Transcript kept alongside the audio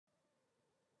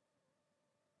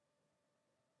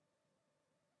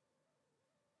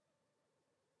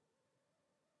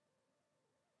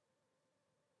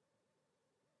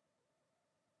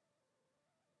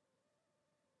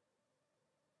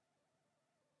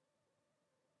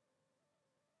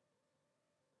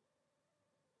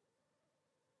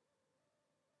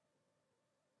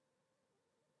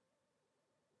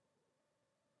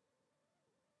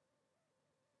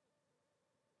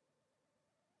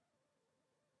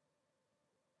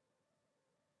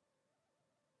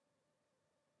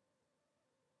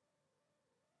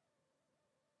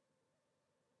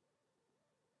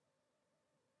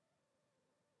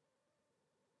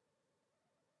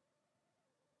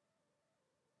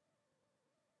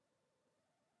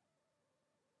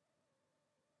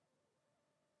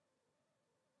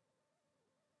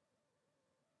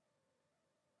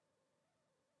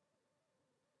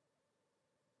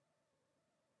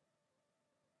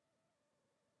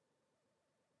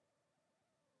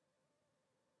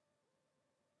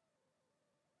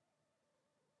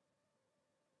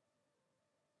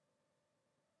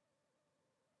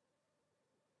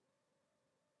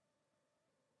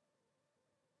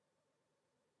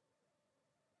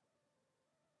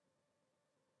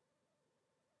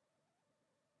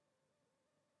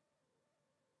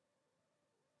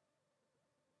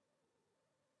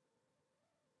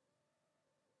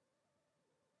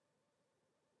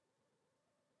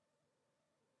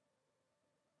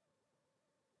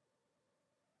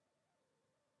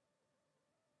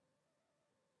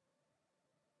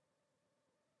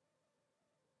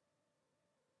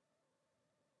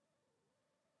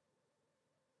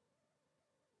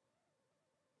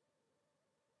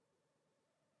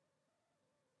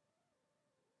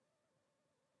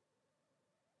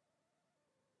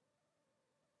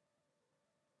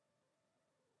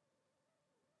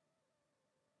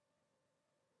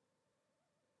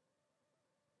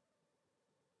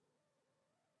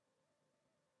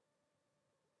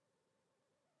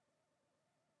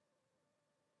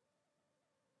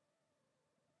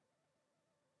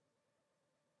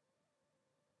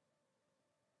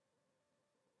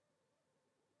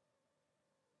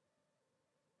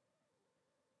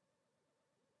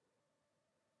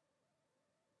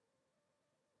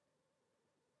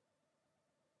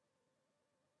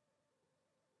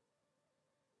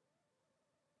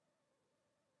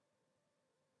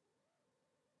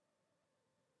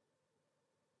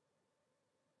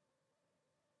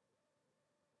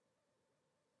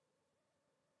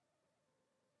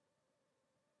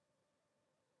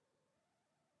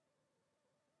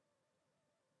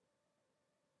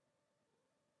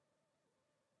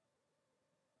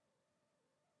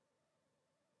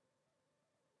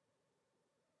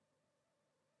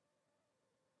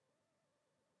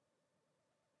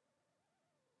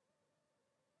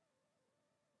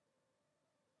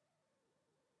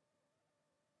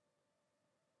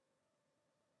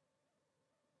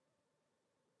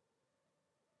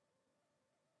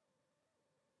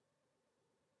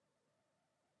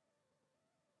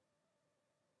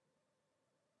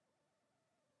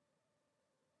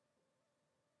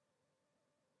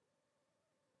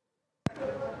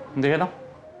দেখে নাও।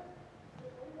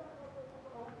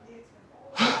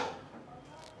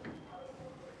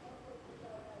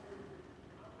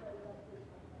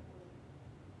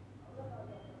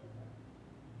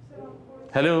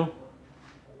 Hello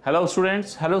hello students,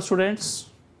 hello students.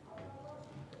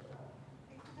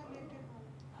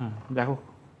 হ্যাঁ দেখো,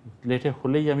 লেটে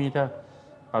হলেই আমি এটা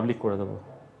পাবলিক করে দেবো,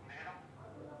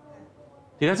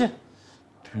 ঠিক আছে?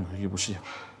 তুমি গিয়ে বসে যাও।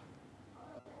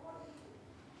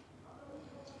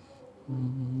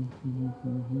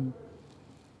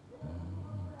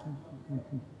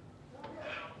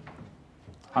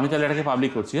 আমি তাহলে এটাকে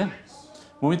পাবলিক করছি। হ্যাঁ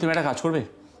মমি, তুমি একটা কাজ করবে,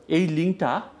 এই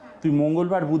লিঙ্কটা তুই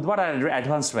মঙ্গলবার বুধবার আর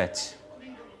অ্যাডভান্স ব্যাচ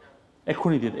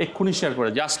এক্ষুনি দিয়ে, এক্ষুনি শেয়ার করে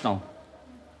জাস্ট নাও।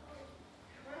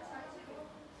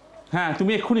 হ্যাঁ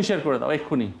তুমি এক্ষুনি শেয়ার করে দাও,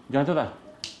 এক্ষুনি। জয়ন্তদা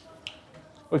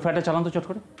ওই ফ্যাটটা চালান তো চট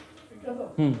করে।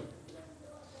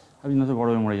 আমি না তো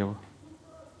গরমে মরে যাবো।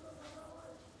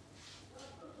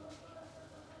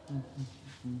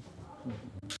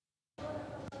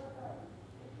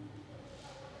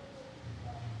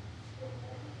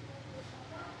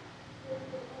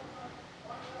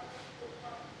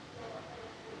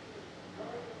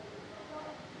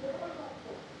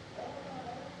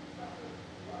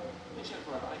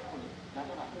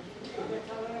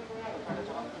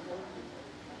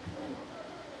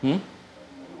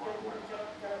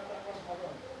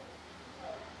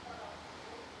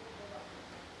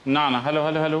 না না, হ্যালো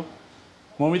হ্যালো হ্যালো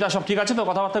মমিতা, সব ঠিক আছে তো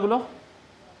কথাবার্তাগুলো?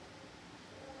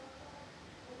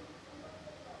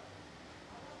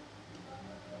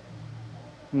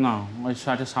 না ওই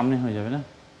শার্টের সামনে হয়ে যাবে না,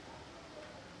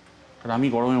 কারণ আমি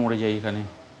গরমে মরে যাই এখানে।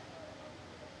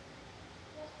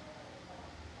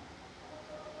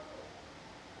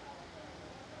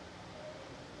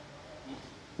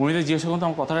 মমিতা জিজ্ঞেস করুন তো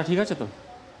আমার কথাটা ঠিক আছে তো?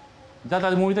 যা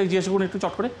তাদের মমিতাকে জিজ্ঞেস করুন একটু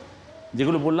চট করে,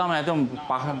 যেগুলো বললাম একদম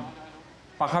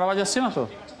পাখার আওয়াজ আসছে না তো?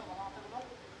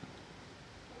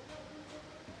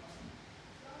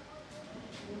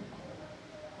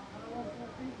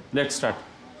 লেট স্টার্ট,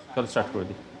 চলো স্টার্ট করে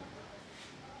দিই।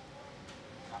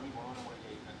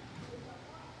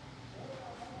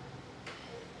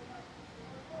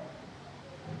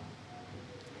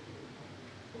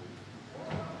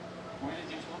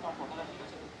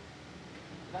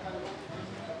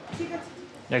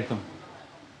 একদম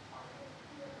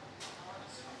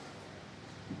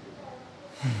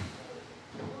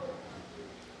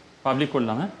পাবলিক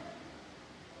করলাম। হ্যাঁ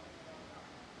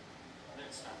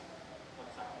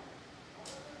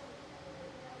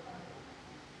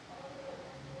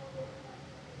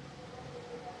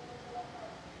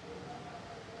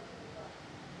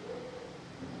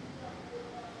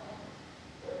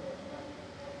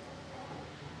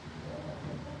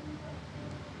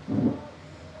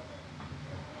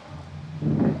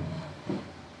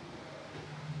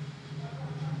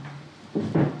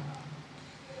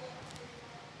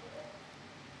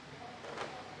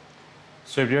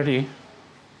so everybody,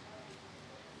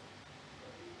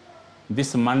 this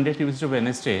Monday, Tuesday,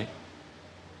 Wednesday,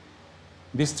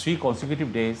 these 3 consecutive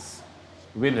days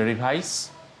will revise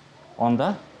on the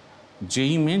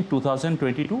JEE Main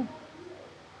 2022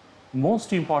 most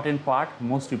important part,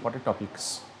 most important topics.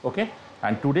 Okay,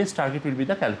 and today's target will be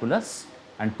the calculus,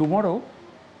 and tomorrow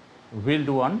we'll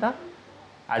do on the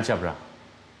algebra.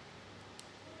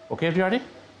 Okay everybody,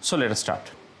 so let us start.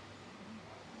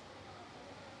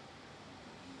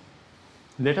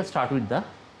 Let us start with the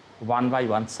 1 by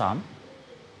 1 sum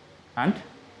and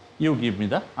you give me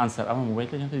the answer. আমার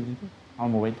মোবাইলটা জানতে দিন তো,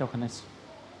 আমার মোবাইলটা ওখানে আছে।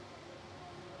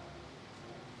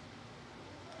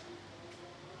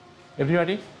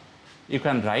 Everybody, you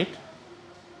can write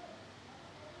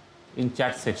in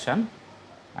chat section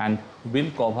and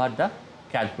we'll cover the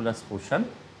calculus portion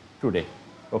today.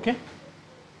 Okay,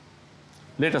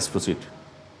 let us proceed.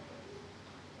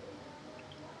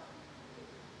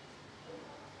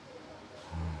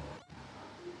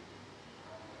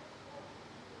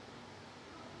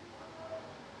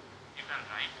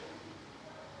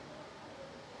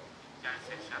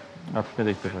 আপনি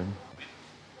দেখতে পারেন।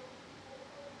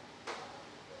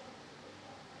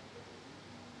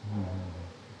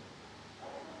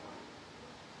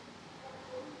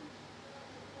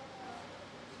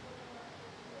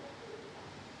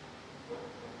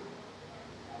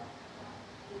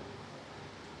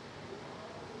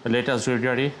 Let us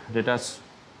ready, let us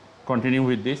continue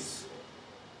with this,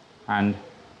 and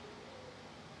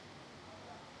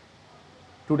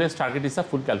today's target is a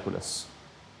full calculus.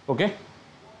 Okay,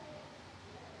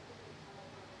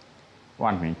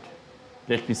 1 minute,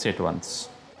 let me set once.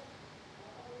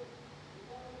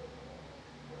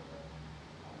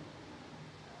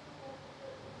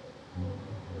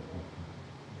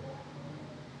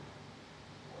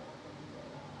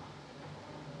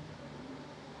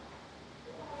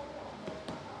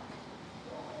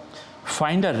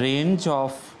 find a range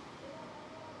of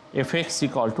fx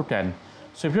equal to 10.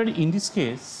 So if you are in this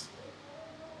case,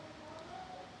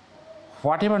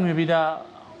 whatever may be the,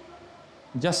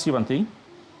 just see one thing,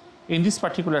 in this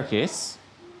particular case,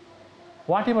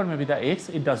 whatever may be the x,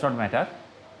 it does not matter,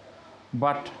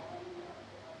 but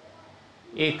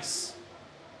x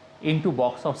into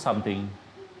box of something,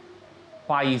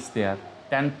 pi is there,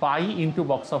 then pi into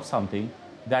box of something,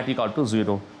 that equal to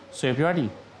 0. So everybody,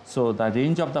 so the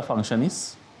range of the function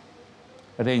is,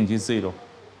 range is 0.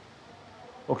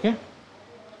 Okay.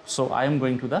 So I am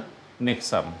going to the next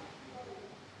sum.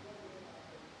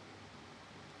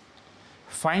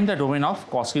 Find the domain of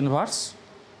cos inverse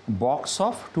box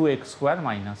of 2x square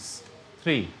minus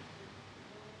 3.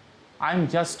 I am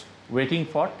just waiting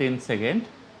for 10 seconds,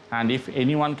 and if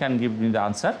anyone can give me the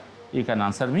answer, you can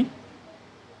answer me.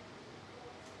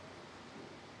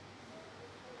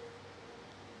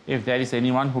 If there is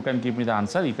anyone who can give me the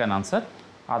answer, you can answer.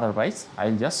 Otherwise, I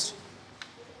will just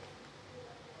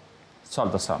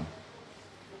solve the sum.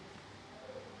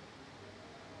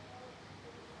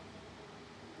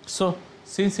 So,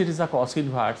 since it is a cos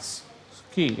inverse,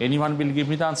 anyone will give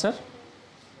me the answer?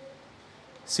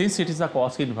 Since it is a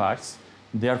cos inverse,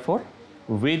 therefore,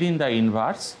 within the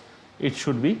inverse, it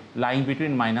should be lying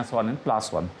between -1 and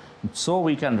 +1. So,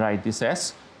 we can write this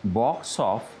as box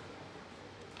of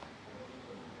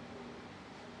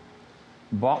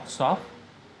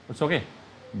it's okay,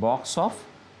 box of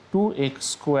 2x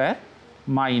square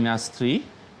minus 3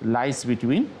 lies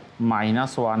between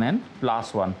 -1 and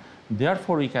 +1.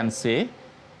 Therefore, we can say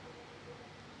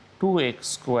 2x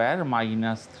square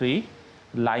minus 3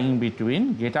 lying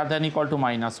between greater than equal to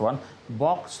 -1,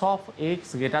 box of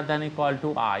x greater than equal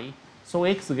to I. So,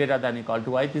 x greater than equal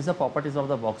to I, these are properties of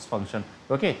the box function.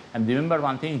 Okay, and remember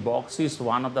one thing, box is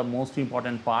one of the most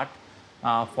important part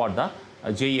for the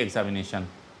JEE examination.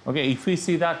 Okay, if we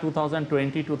see the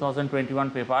 2020-2021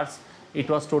 papers, it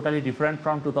was totally different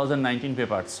from 2019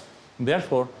 papers.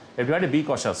 Therefore, everybody be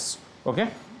cautious. Okay.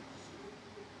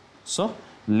 So,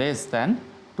 less than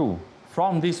 2.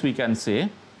 From this we can say,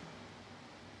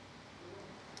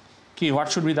 okay,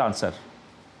 what should be the answer?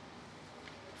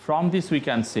 From this we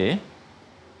can say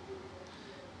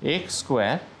x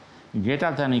square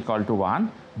greater than equal to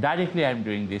 1. Directly I am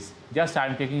doing this. Just I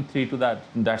am taking 3 to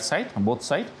that side, both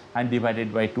sides, and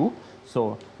divided by 2.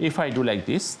 So, if I do like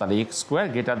this, then x square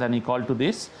greater than equal to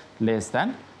this, less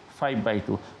than 5 by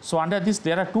 2. So, under this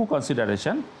there are two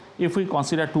considerations. If we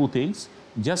consider two things,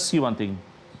 just see one thing.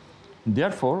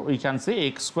 Therefore, we can say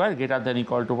x square greater than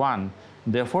equal to 1.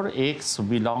 Therefore, x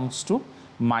belongs to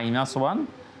 -1,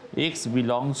 x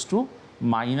belongs to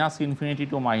 -infinity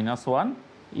to -1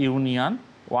 union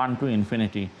 1 to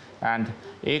infinity, and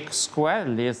x square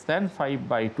less than 5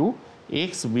 by 2,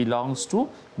 x belongs to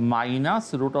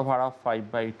 -√5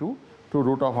 by 2 to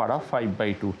 √5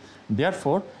 by 2.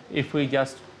 Therefore, if we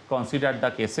just consider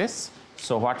the cases,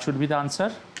 so what should be the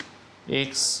answer?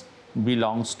 X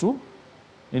belongs to,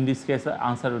 in this case the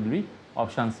answer will be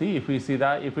option C. If we see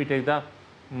the, if we take the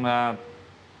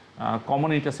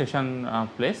common intersection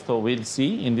place, so we will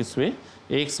see in this way,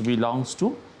 x belongs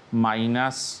to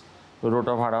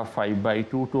 -√5 by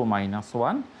 2 to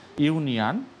 -1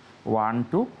 union 1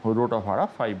 to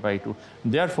 √5 by 2.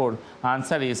 Therefore,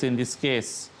 answer is in this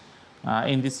case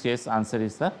answer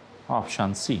is the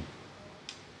option C.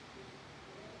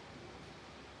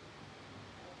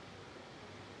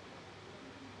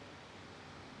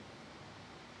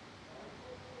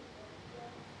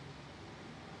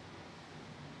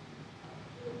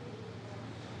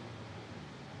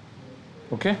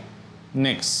 Okay.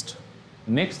 Next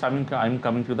I'm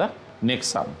coming to the next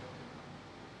sum.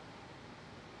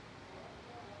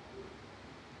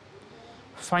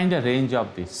 Find a range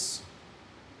of this.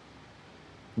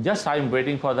 Just I am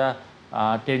waiting for the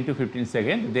 10 to 15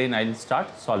 seconds, then I will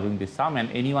start solving this sum, and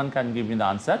anyone can give me the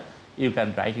answer. You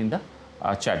can write in the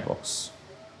chat box.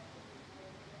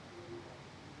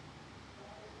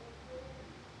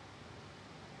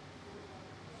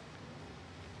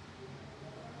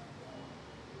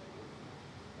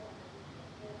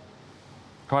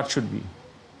 What should be?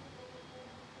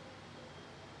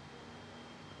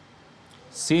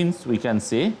 Since we can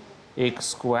say x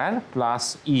square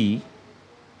plus e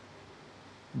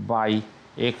by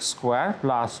x square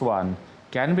plus 1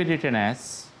 can be written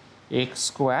as x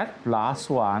square plus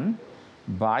 1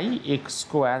 by x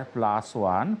square plus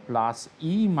 1 plus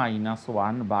e minus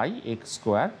 1 by x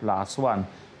square plus 1.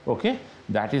 Okay,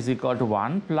 that is equal to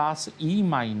 1 plus e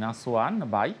minus 1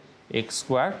 by x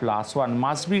square plus 1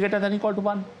 must be greater than equal to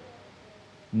 1.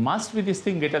 Must be this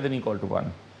thing greater than equal to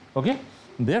 1. Okay,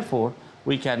 therefore,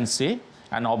 we can say,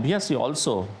 and obviously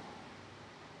also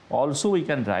Also we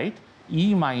can write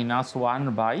e minus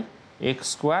 1 by x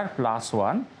square plus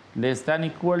 1 less than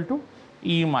equal to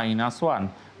e minus 1.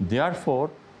 Therefore,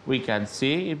 we can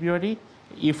say everybody,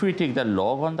 if we take the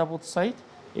log on the both side,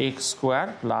 x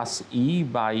square plus e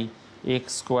by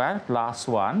x square plus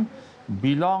 1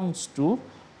 belongs to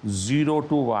 0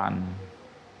 to 1.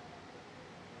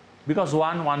 Because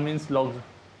 1 means log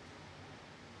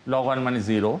 1 means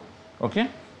 0. Okay.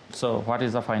 So what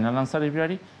is the final answer,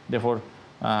 everybody? Therefore,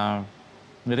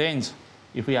 range,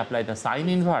 if we apply the sine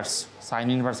inverse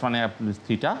means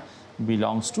theta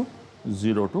belongs to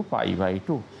 0 to pi by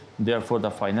 2. Therefore,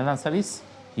 the final answer is,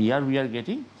 here we are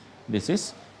getting, this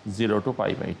is 0 to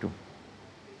pi by 2.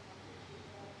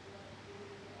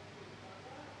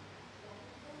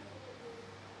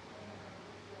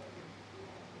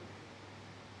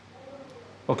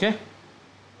 Okay.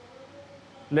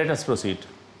 Let us proceed.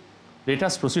 Let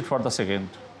us proceed for the second.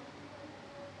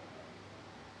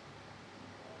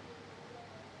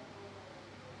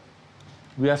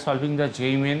 We are solving the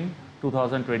JEE Main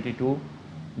 2022,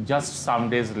 just some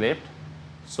days left.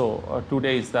 So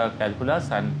today is the calculus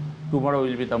and tomorrow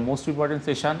will be the most important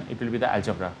session, it will be the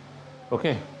algebra.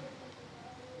 Okay.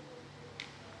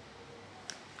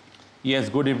 Yes,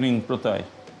 good evening, Protoy.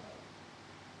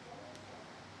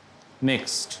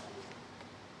 Next,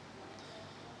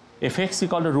 fx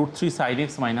equal to root 3 sin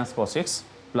x minus cos x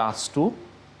plus 2,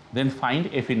 then find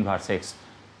f inverse x.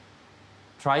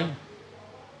 Try.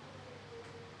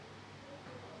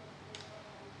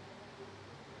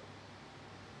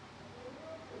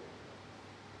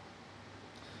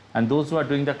 And those who are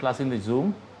doing the class in the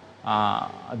Zoom,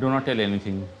 do not tell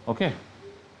anything, okay?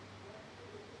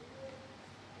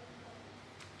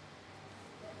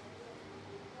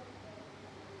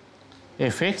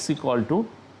 Fx equal to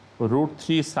root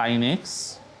 3 sin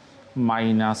x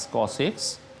minus cos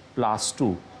x plus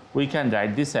 2. We can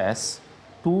write this as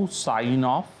 2 sin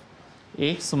of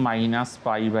x minus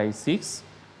pi by 6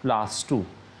 plus 2.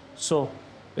 So,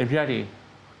 everybody,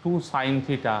 2 sin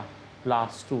theta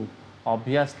plus 2,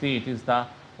 obviously it is the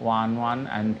 1 1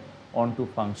 and onto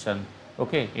function.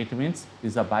 Okay, it means it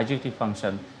is a bijective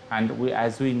function, and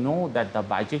as we know that the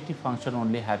bijective function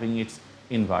only having its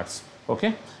inverse.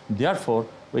 Okay, therefore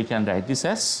we can write this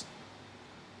as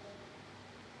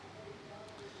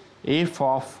f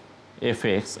of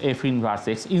fx, f inverse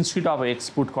x, instead of x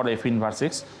put called f inverse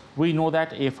x. We know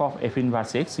that f of f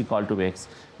inverse x equal to x.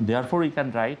 Therefore we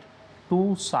can write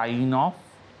 2 sin of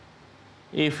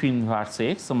f inverse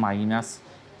x minus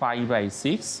pi by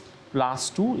 6 plus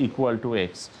 2 equal to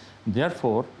x.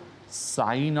 Therefore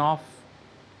sin of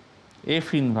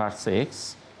f inverse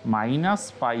x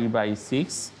minus pi by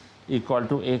 6 equal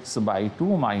to x by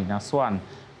 2 minus 1,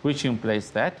 which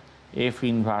implies that f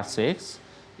inverse x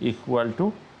equal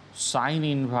to sin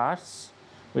inverse,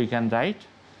 we can write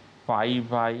pi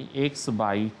by x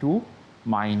by 2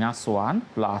 minus 1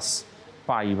 plus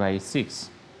pi by 6.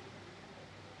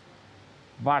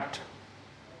 But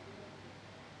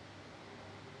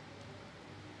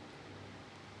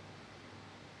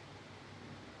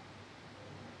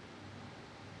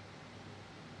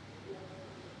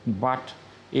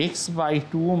x by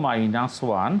 2 minus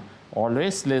 1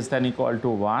 always less than equal to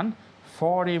 1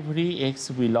 for every x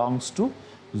belongs to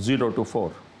 0 to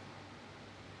 4.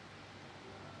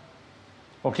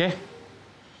 Okay.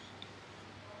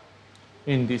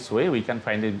 In this way we can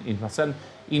find an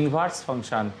inverse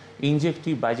function,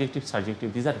 injective, bijective,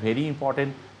 surjective. These are very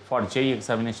important for JEE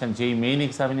examination, JEE main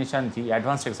examination, JEE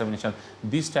advanced examination.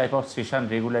 This type of session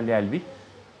regularly I will be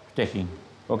taking.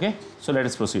 Okay. So let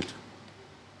us proceed.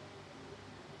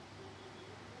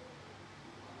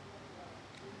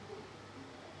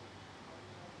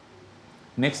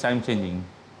 Next, I am changing.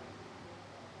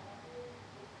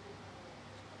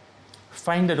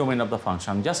 Find the domain of the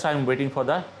function. Just I am waiting for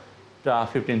the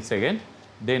 15 seconds,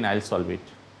 then I will solve it.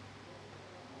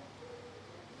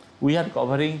 We are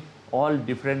covering all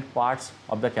different parts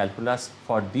of the calculus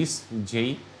for this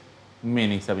JEE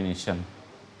main examination.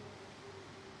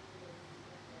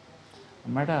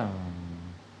 Madam,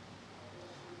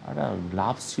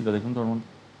 gloves ছিল দেখুন তোর মধ্যে,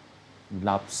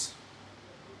 gloves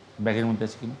ব্যাগের মধ্যে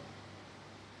আছে কিনা?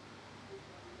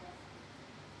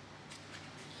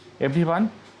 Everyone,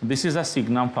 this is a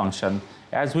signum function.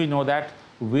 As we know that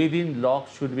within log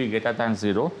should be greater than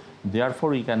 0, therefore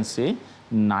we can say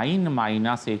 9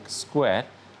 minus x square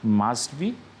must be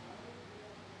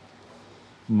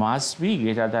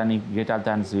greater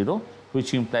than 0, which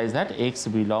implies that x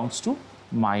belongs to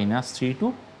minus 3 to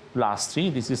plus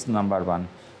 3. This is number 1.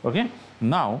 Okay.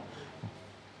 Now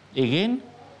again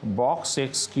box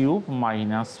x cube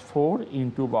minus 4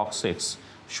 into box x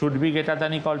should be greater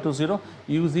than equal to 0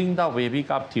 using the wavy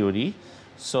curve theory.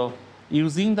 So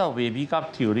using the wavy curve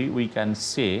theory, we can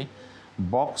say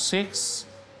box X,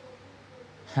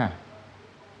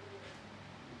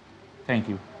 thank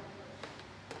you.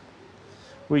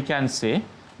 We can say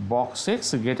box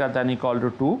X greater than equal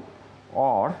to 2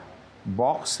 or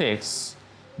box X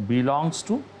belongs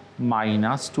to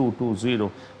minus 2 to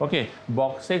 0. Okay,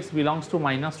 box X belongs to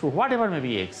minus 2, whatever may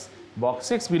be X.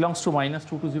 Box X belongs to minus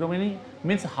 2 to 0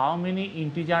 means how many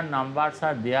integer numbers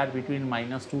are there between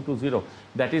minus 2 to 0?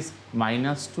 That is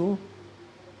minus 2,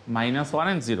 minus 1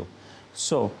 and 0.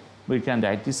 So we can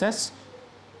write this as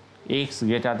X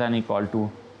greater than equal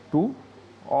to 2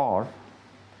 or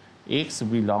X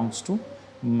belongs to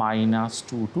minus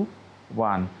 2 to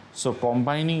 1. So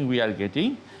combining, we are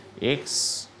getting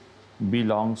X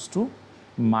belongs to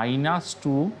minus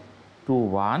 2 to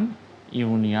 1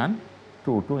 union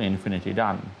 2 to infinity.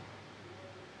 Done.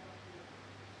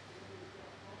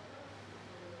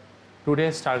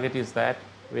 Today's target is that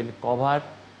we'll cover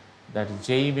that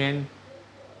JEE main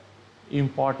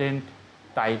important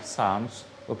type sums,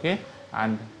 okay,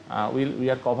 and we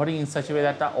are covering in such a way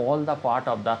that all the part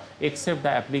of the except the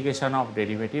application of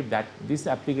derivative, that this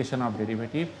application of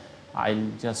derivative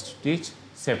I'll just teach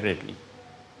separately.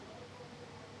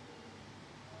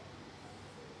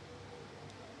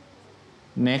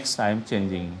 Next I am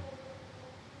changing.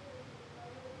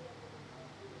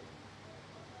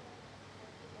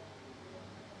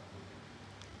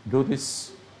 Do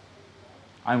this.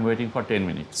 I am waiting for 10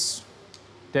 minutes,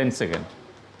 10 seconds.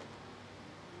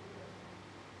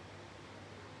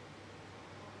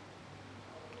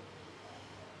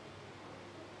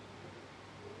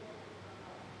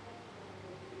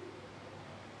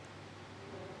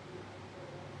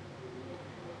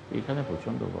 এখানে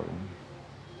প্রচন্ড গরম।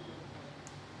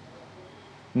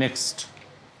 Next,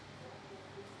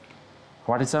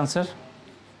 what is the answer?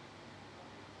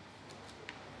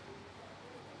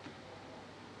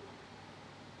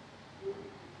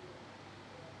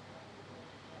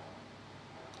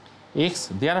 X,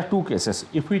 there are two cases.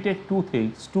 If we take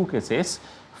two cases,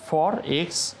 for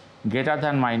X greater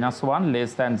than minus 1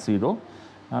 less than 0,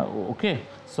 okay,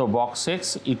 so box X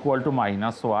equal to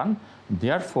minus 1,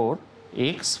 therefore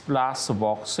X plus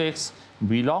box X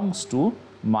belongs to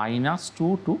minus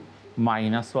 2 to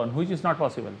minus 1, which is not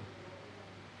possible.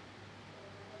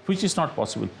 Which is not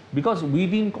possible because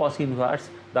within cos inverse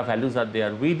the values are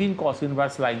there. Within cos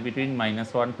inverse lying between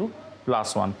minus 1 to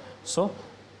plus 1. So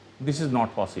this is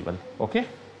not possible. Okay.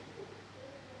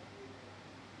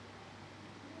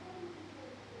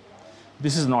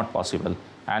 This is not possible.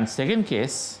 And second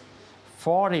case,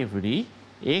 for every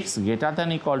X greater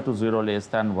than equal to 0 less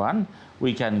than 1,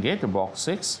 we can get box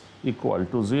X equal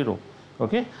to 0.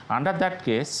 Okay, under that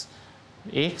case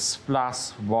X plus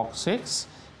box X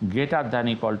greater than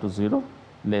equal to 0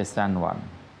 less than 1.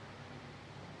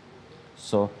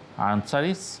 So answer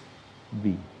is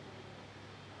B.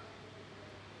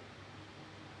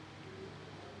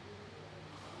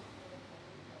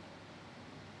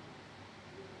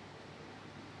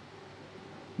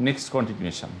 Next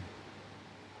continuation.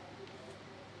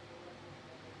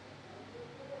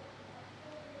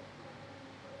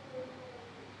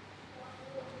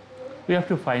 We have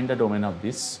to find the domain of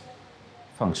this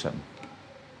function.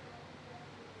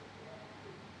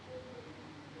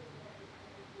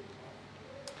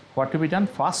 What to be done?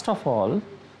 First of all,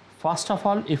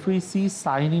 if we see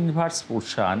sine inverse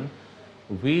portion,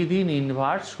 within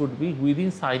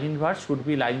sine inverse should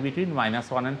be lying between minus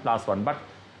 1 and plus 1, but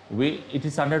it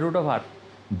is under root of r.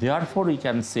 Therefore, we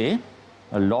can say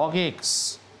log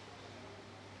x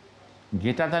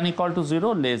greater than equal to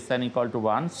 0 less than equal to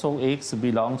 1. So x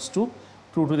belongs to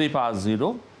 2 to the power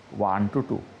 0, 1 to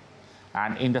 2.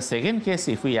 And in the second case,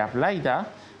 if we apply the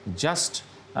just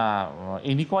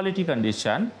inequality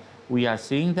condition, we are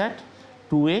saying that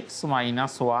 2x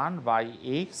minus 1 by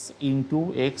x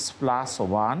into x plus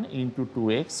 1 into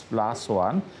 2x plus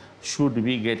 1 should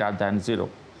be greater than 0.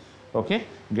 Okay,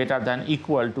 greater than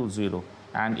equal to 0.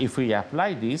 And if we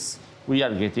apply this, we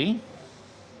are getting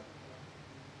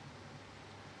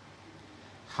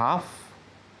half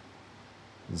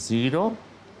 0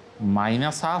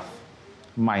 minus half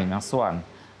minus 1.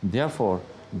 Therefore,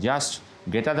 just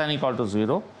greater than equal to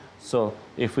 0. So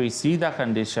if we see the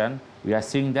condition, we are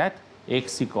seeing that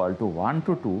x equal to 1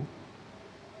 to 2,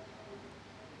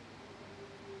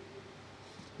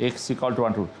 x equal to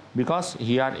 1 to 2, because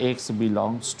here x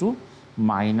belongs to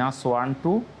minus 1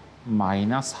 to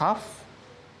minus half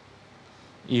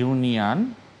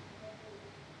union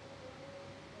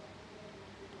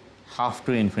half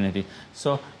to infinity.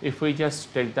 So if we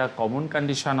just take the common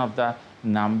condition of the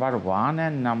number 1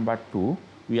 and number 2,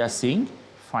 we are seeing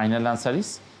final answer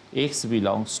is x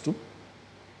belongs to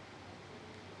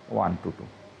 1 to 2.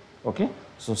 Okay,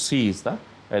 so C is the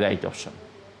right option.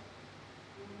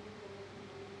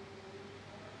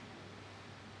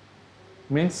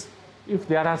 Means if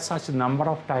there are such number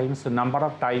of times, number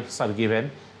of types are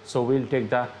given, so we'll take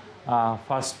the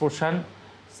first portion,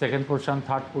 second portion,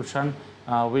 third portion,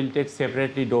 we'll take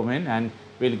separately domain and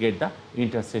we'll get the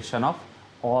intersection of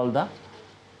all the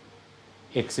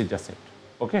x intercept.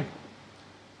 Okay,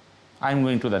 I'm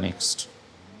going to the next.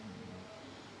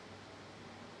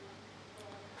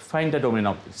 Find the domain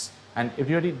of this. And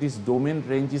everybody, this domain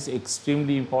range is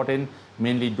extremely important.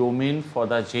 Mainly domain for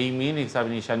the JEE main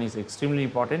examination is extremely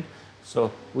important.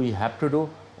 So we have to do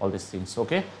all these things.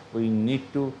 Okay, we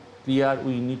need to clear,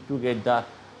 we need to get the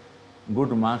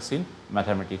good marks in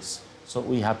mathematics. So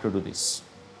we have to do this.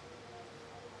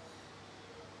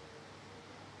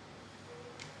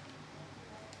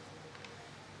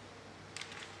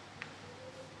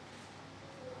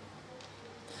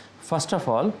 First of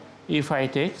all, if I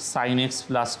take sin x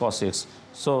plus cos x,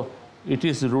 so it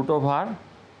is root over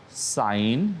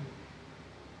sin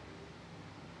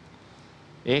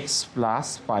x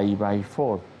plus pi by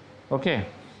 4. Okay,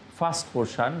 first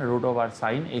portion root over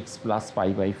sin x plus pi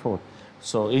by 4.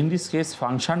 So in this case,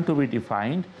 function to be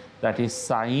defined, that is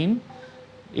sin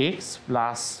x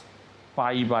plus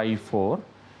pi by 4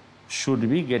 should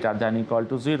be greater than equal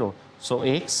to 0. So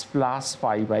x plus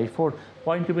pi by 4,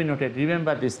 point to be noted,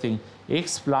 remember this thing,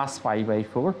 x plus pi by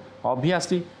 4,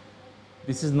 obviously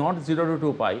this is not 0 to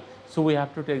 2 pi, so we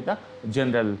have to take the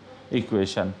general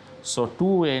equation. So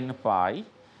 2n pi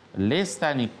less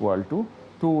than equal to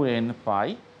 2n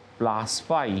pi plus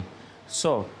pi.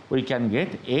 So we can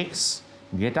get x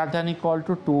greater than equal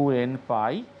to 2n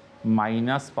pi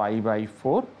minus pi by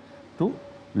 4 to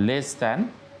less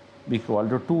than equal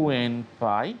to 2n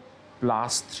pi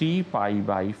plus 3 pi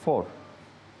by 4.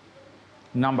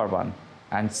 Number 1.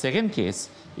 And second case,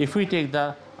 if we take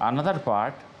the another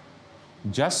part,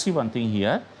 just see one thing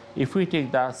here, if we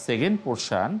take the second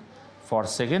portion, for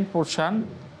second portion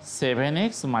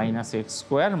 7x minus x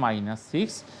square minus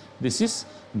 6, this is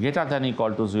greater than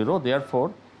equal to 0,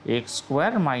 therefore x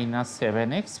square minus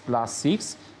 7x plus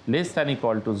 6 less than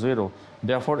equal to 0,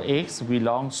 therefore x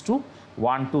belongs to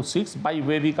 1 to 6 by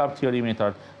wavy curve theory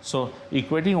method. So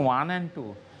equating 1 and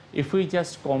 2, if we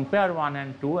just compare 1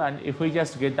 and 2 and if we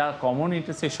just get the common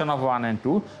intersection of 1 and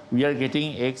 2, we are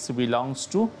getting x belongs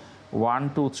to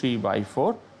 1 to 3 by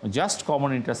 4, just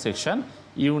common intersection,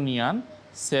 union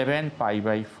 7 pi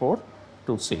by 4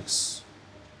 to 6.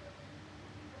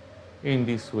 In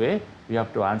this way, we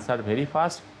have to answer very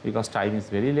fast because time is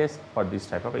very less for this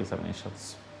type of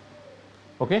examinations.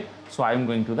 Okay, so I am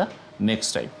going to the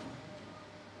next type.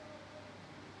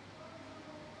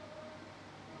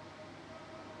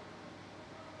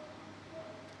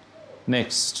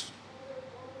 Next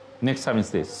time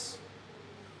is this.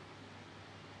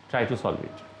 Try to solve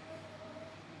it.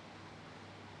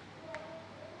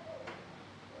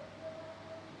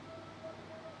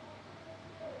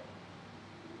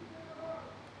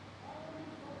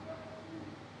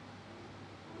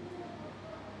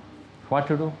 What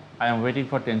to do? I am waiting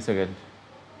for 10 seconds.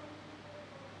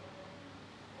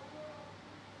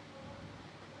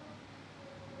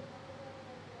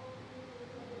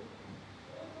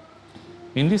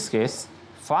 In this case,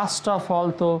 first of all,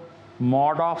 though,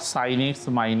 mod of sin x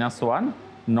minus 1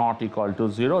 not equal to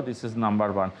 0. This is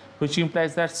number 1, which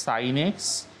implies that sin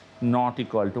x not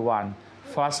equal to 1.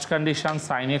 First condition,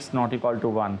 sin x not equal to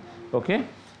 1. Okay,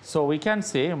 so we can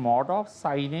say mod of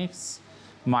sin x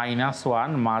minus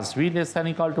 1 must be less than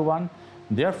equal to 1.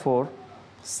 Therefore,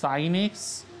 sin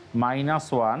x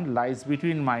minus 1 lies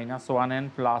between minus 1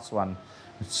 and plus 1.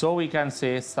 So we can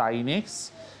say sin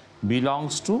x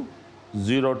belongs to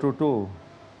 0 to 2.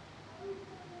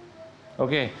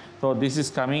 Okay, so this is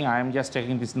coming, I am just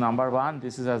taking this number 1,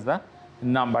 this is as the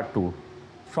number 2.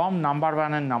 From number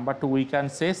 1 and number 2, we can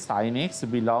say sin x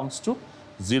belongs to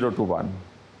 0 to 1.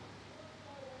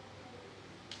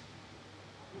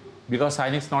 Because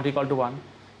sin x not equal to 1,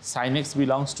 sin x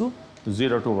belongs to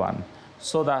 0 to 1.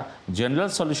 So the general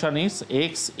solution is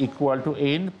x equal to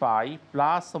n pi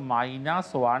plus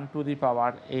minus 1 to the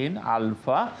power n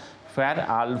alpha, where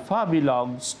alpha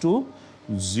belongs to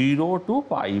 0 to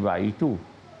pi by 2.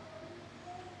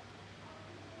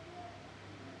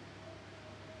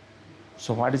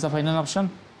 So what is the final option?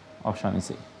 Option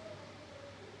is A.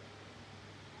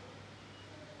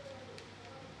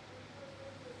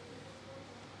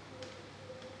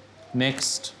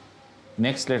 Next,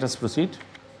 let us proceed.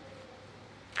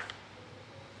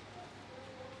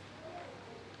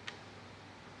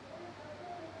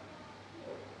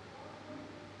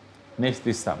 Next,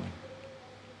 this sum.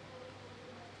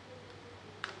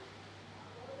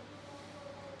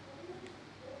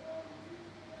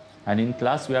 And in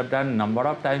class we have done number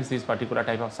of times this particular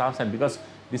type of sums, and because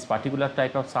this particular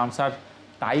type of sums are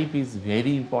type is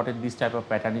very important, this type of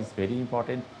pattern is very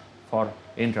important for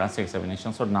entrance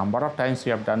examination. So number of times we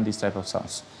have done this type of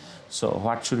sums. So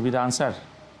what should be the answer?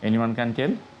 Anyone can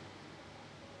tell?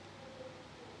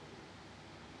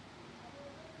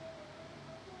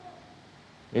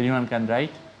 Anyone can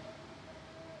write?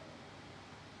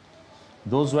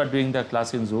 Those who are doing the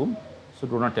class in Zoom, so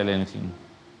do not tell anything.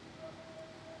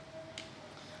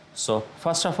 So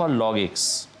first of all, log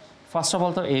x. First of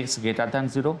all, the x greater than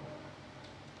 0.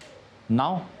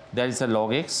 Now there is a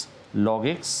log x. Log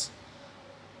x.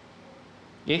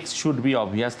 X should be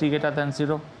obviously greater than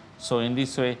 0. So in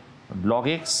this way, log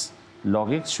x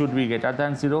should be greater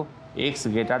than 0. X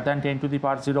greater than 10 to the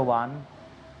power 0, 1.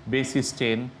 Base is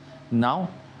 10. Now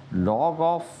log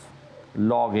of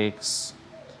log x.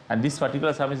 And this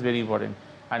particular sum is very important.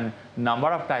 And number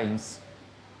of times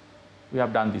we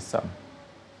have done this sum.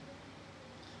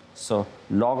 So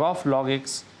log of log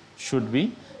x should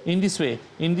be in this way.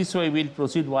 In this way we will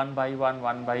proceed one by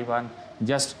one,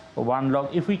 just one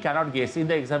log. If we cannot guess in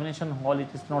the examination hall, it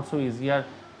is not so easier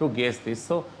to guess this.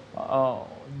 So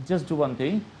just do one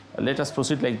thing. Let us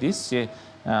proceed like this.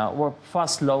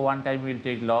 First log, one time we will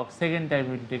take log, second time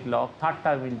we will take log, third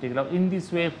time we will take log. In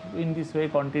this way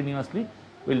continuously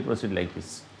we will proceed like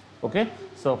this. Okay,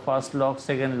 so first log,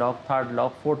 second log, third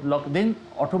log, fourth log, then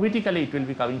automatically it will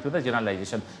be coming to the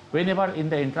generalization. Whenever in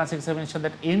the entrance examination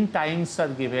that n times are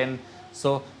given,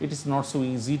 so it is not so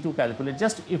easy to calculate.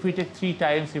 Just if we take 3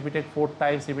 times, if we take 4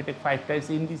 times, if we take 5 times,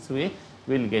 in this way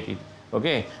we will get it.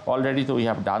 Okay, already so we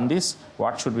have done this.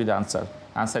 What should be the answer?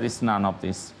 Answer is none of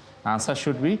this. Answer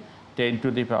should be 10 to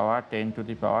the power, 10 to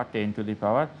the power, 10 to the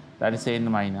power, that is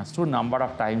n minus 2. Number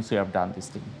of times we have done this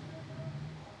thing.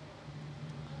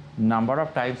 Number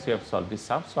of times we have solved this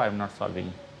sum, so I am not solving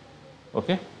it.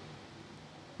 Okay.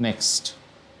 Next,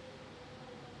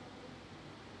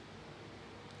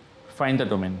 find the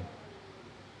domain.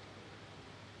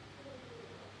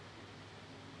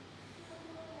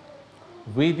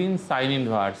 Within sine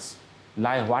inverse,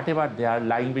 whatever they are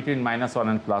lying between -1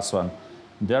 and +1.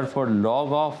 Therefore,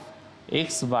 log of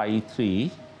x by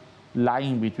 3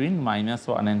 lying between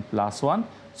 -1 and +1.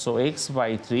 So x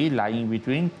by 3 lying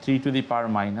between 3 to the power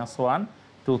 -1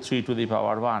 to 3 to the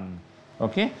power 1.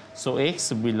 Okay, so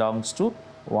x belongs to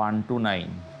 1 to 9.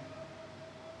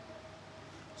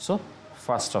 So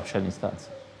first option is the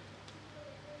answer.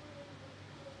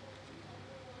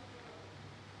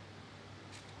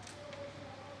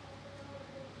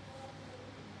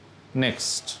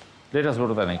 Next, let us go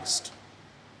to the next.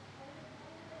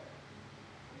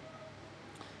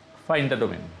 Find the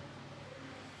domain.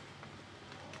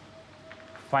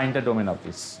 Find the domain of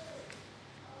this.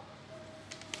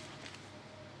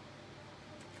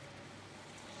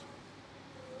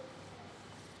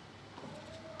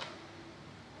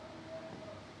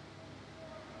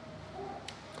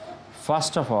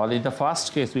 First of all, in the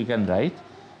first case we can write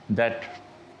that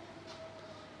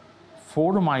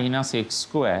 4 minus x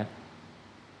square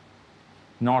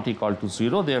not equal to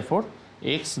 0, therefore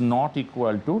x not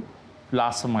equal to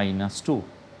plus minus 2.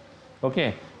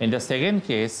 Okay. In the second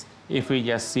case, if we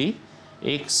just see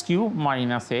x cube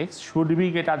minus x should be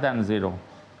greater than 0.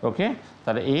 Okay.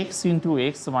 So x into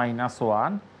x minus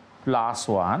 1 plus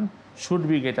 1 should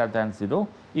be greater than 0.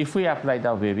 If we apply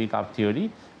the wavy curve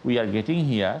theory, we are getting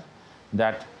here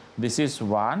that this is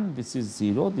 1, this is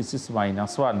 0, this is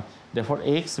minus 1. Therefore,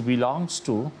 x belongs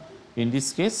to, in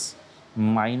this case,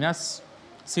 minus,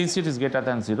 since it is greater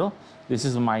than 0, this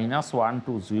is minus 1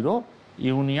 to 0,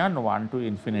 union 1 to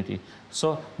infinity.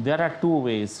 So there are two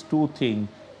ways, two things.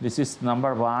 This is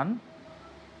number 1,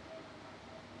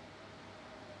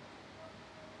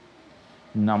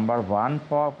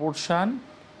 portion,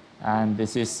 and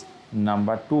this is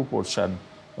number 2 portion.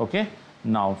 Okay.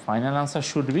 Now final answer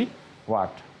should be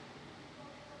what?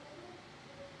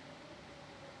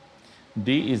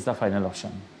 D is the final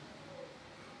option.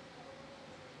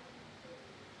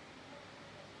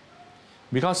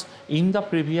 Because in the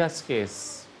previous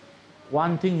case,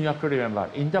 one thing you have to remember,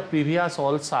 in the previous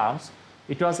all sums,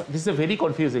 it was, this is very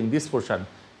confusing, this portion.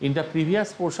 In the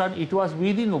previous portion, it was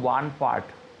within one part.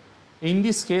 In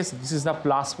this case, this is the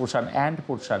plus portion, and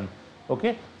portion.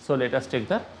 Okay. So let us take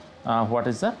the, what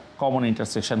is the common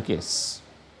intersection case.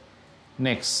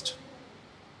 Next.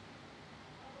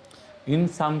 In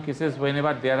some cases,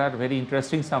 whenever there are very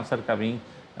interesting sums are coming,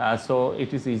 so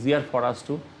it is easier for us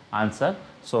to answer.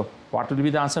 So what will be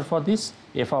the answer for this?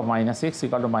 F of minus x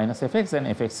equal to minus fx, and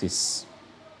fx is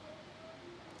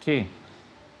Okay.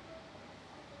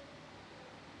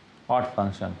 Odd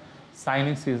function. Sin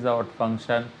x is the odd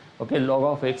function. Okay, log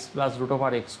of x plus root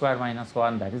over x square minus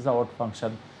 1, that is the odd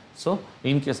function. So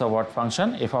in case of odd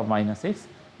function, f of minus x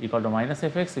equal to minus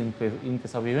fx. In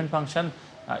case of even function,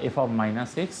 f of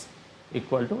minus x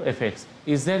equal to fx.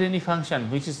 Is there any function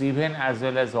which is even as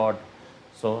well as odd?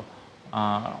 So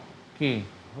okay,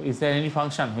 is there any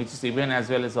function which is even as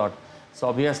well as odd? So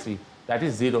obviously that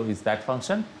is 0 is that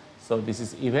function. So this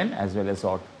is even as well as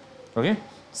odd. Okay.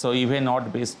 So even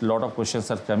odd based lot of questions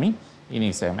are coming in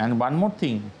exam. And one more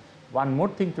thing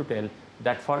to tell,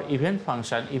 that for even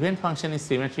function is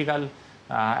symmetrical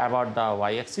about the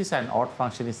y-axis, and odd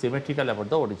function is symmetrical about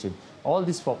the origin. All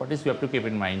these properties we have to keep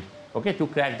in mind, okay, to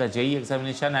crack the JEE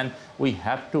examination, and we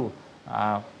have to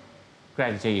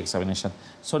crack JEE examination.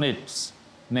 So next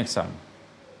sum.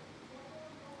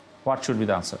 What should be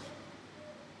the answer?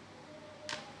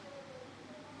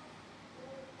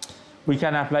 We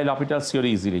can apply L'Hopital's theory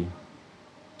easily.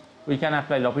 We can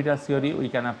apply L'Hopital's theory, we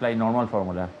can apply normal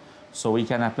formula. So we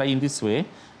can apply in this way,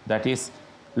 that is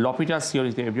L'Hopital's theory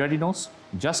everybody knows,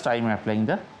 just I am applying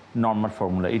the normal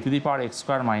formula. E to the power x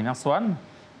square minus 1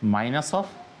 minus of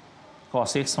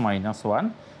cos x minus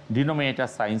 1, denominator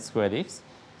sin square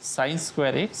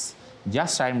x,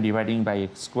 just I am dividing by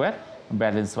x square,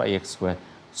 balance by x square.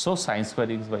 So sin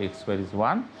square x by x square is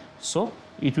 1. So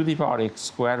e to the power x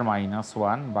square minus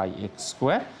 1 by x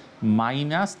square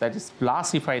minus, that is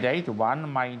plus, if I write 1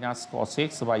 minus cos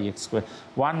x by x square.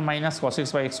 1 minus cos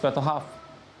x by x square to half.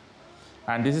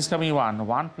 And this is coming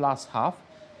 1 plus half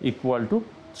equal to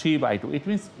 3 by 2. It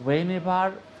means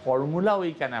whenever formula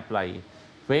we can apply,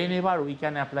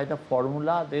 the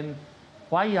formula, then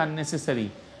why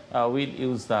unnecessary we'll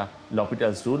use the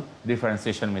L'Hopital's rule,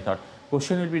 differentiation method.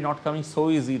 Question will be not coming so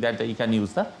easy that you can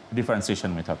use the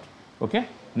differentiation method. Okay,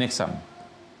 next sum.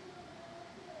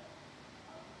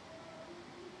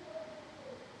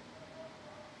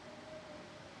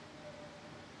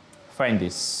 Find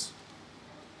this.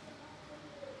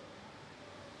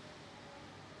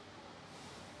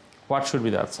 What should be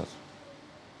the answer?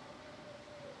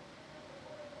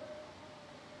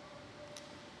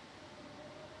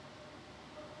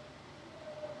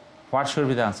 What should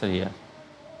be the answer here?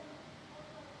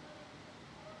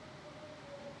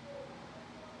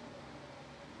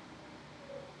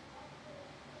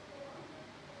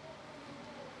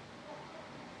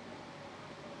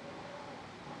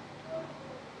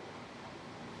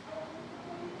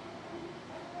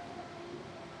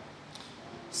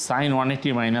 Sin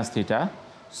 180 minus theta.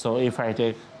 So if I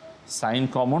take sin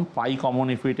common, pi common,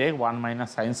 if we take 1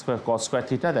 minus sin square cos square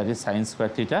theta, that is sin square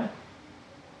theta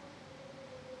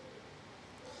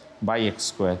by x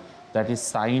square, that is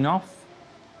sin of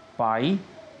pi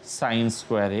sin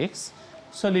square x.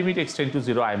 So limit extend to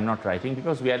 0, I am not writing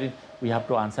because we have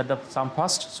to answer the sum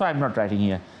first, so I am not writing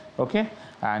here. Okay,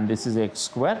 and this is x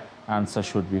square, answer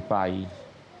should be pi.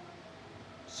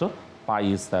 So pi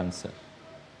is the answer.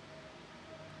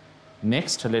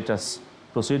 Next, let us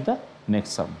proceed the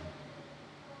next sum.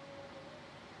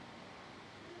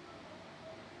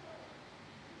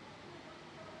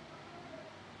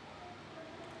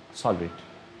 Solve it.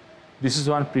 This is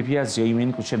one previous JEE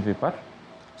main question paper,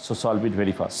 so solve it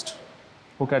very fast.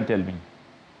 Who can tell me?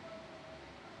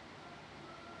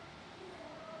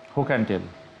 Who can tell?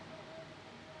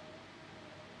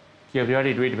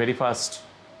 Everybody do it very fast.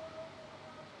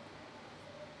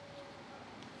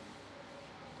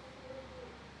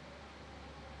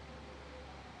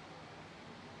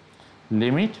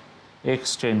 Limit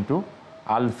x tend to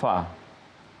alpha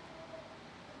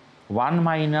 1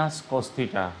 minus cos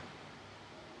theta.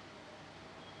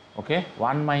 Okay,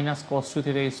 1 minus cos 2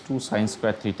 theta is 2 sin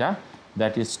square theta,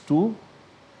 that is 2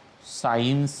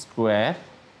 sin square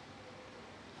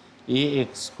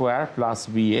ax square plus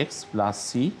bx plus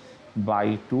c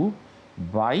by 2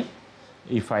 by,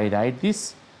 if I write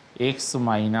this, x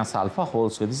minus alpha whole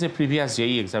square. This is a previous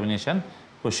JEE examination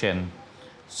question.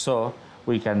 So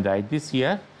we can write this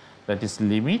here, that is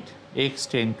limit x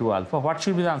tend to alpha. What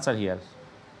should be the answer here?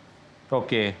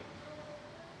 Okay.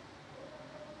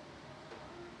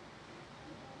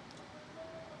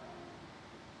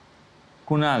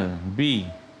 Kunal, B.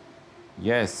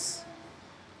 Yes.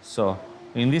 So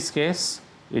in this case,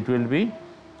 it will be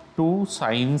 2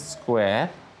 sin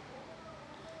square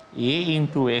a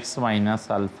into x minus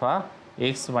alpha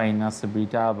x minus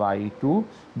beta by 2,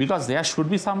 because there should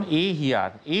be some a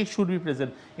here. A should be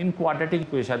present in quadratic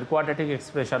equation, quadratic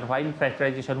expression. While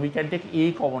factorization, we can take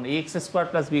a common, ax square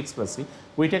plus bx plus c.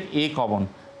 We take a common.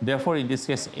 Therefore, in this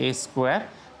case, a square.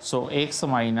 So x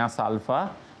minus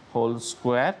alpha whole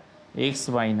square x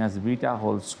minus beta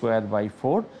whole square by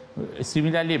 4,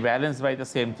 similarly balanced by the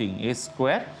same thing, a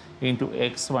square into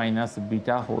x minus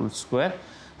beta whole square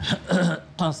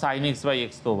sin x by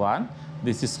x to 1,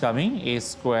 this is coming a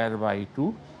square by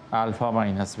 2 alpha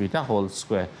minus beta whole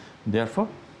square. Therefore,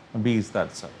 B is the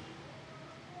answer.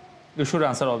 You should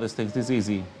answer all these things, this is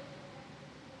easy.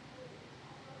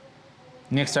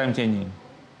 Next I am changing.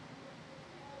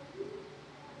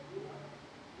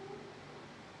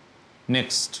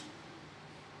 Next,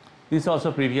 this is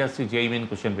also previously JEE main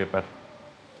question paper.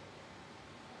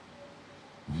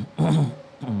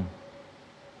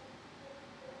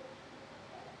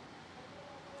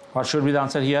 What should be the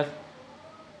answer here?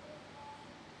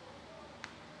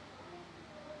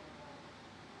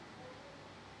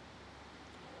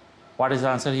 What is the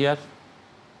answer here?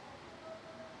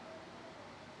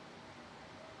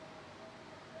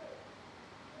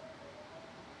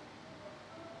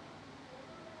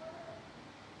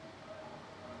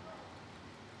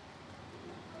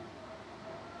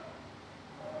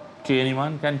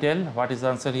 Anyone can tell what is the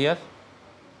answer here?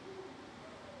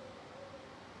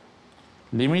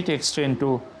 Limit x tend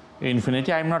to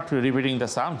infinity. I am not repeating the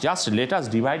sum, just let us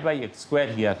divide by x square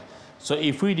here. So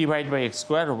if we divide by x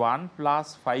square, 1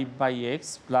 plus 5 by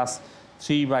x plus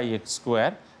 3 by x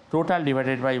square, total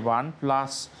divided by 1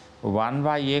 plus 1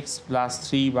 by x plus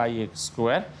 3 by x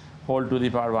square whole to the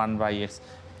power 1 by x,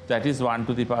 that is 1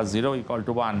 to the power 0 equal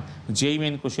to 1. JEE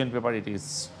main question paper it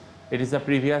is. It is the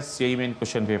previous JEE main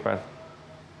question paper.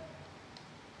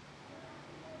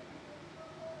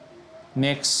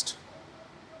 Next,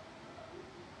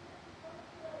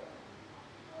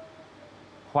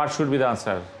 what should be the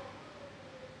answer?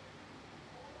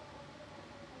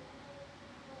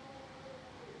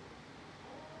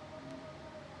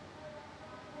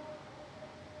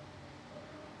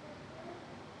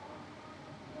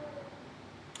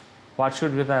 What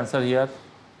should be the answer here?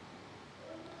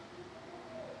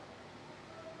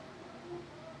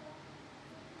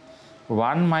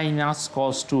 One minus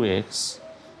cos 2x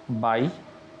by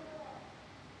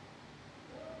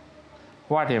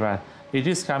whatever. It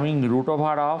is coming root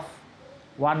over of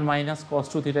 1 minus cos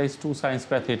 2 theta is 2 sin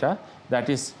square theta, that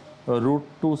is root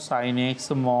 2 sin x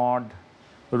mod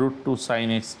root 2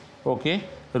 sin x, okay,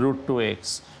 root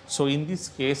 2x. So in this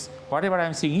case, whatever I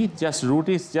am seeing, it just root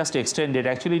is just extended.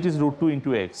 Actually, it is root 2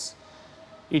 into x.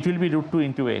 It will be root 2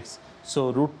 into x.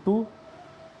 So root 2,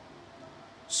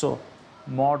 so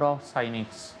mod of sin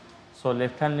x. So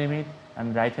left hand limit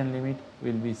and right hand limit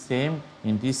will be same.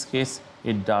 In this case,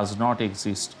 it does not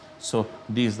exist. So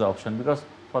this is the option, because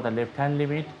for the left hand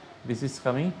limit, this is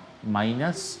coming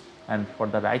minus, and for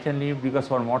the right hand limit, because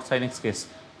for mod sin x case,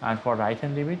 and for right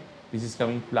hand limit, this is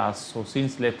coming plus. So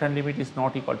since left hand limit is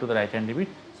not equal to the right hand limit,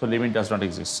 so limit does not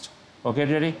exist. Okay,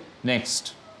 ready?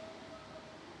 Next.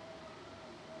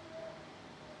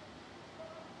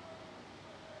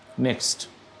 Next.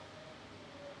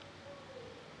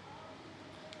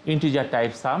 Integer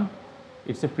type sum.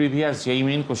 It's a previous JEE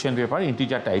main question paper,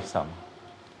 integer type sum.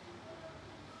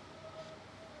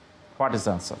 What is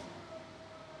the answer?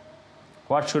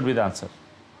 What should be the answer?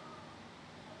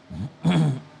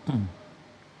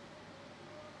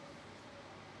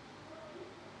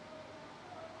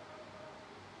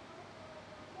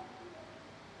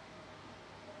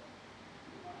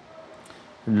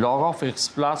 Log of x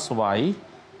plus y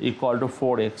equal to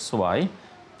 4xy.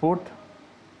 Put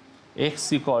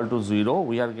x equal to 0.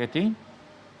 We are getting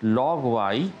log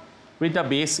y with the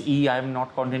base e. I am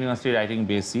not continuously writing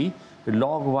base e.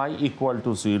 Log y equal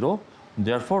to 0.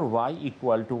 Therefore, y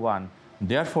equal to 1.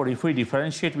 Therefore, if we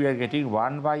differentiate, we are getting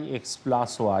 1 by x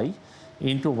plus y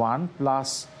into 1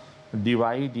 plus dy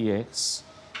dx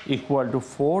equal to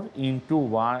 4 into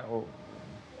y,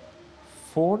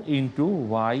 4 into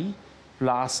y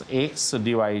plus x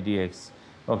dy dx.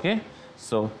 Okay.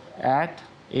 So at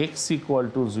x equal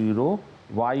to 0,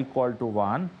 y equal to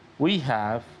 1, we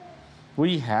have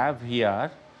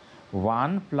here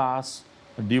 1 plus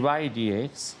dy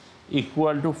dx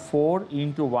equal to 4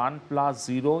 into 1 plus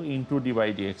 0 into dy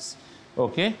dx.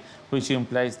 Okay, which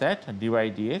implies that dy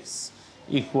dx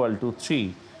equal to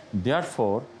 3.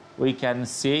 Therefore, we can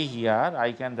say here,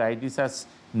 I can write this as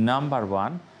number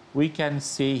 1. We can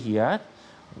say here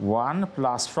 1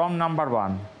 plus from number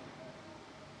 1,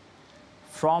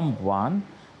 from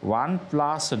 1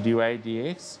 plus dy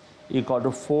dx equal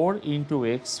to 4 into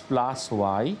x plus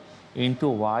y into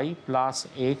y plus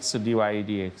x dy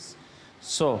dx.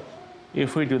 So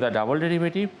if we do the double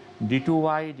derivative,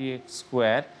 d2y dx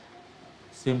square,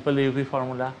 simple UV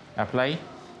formula apply,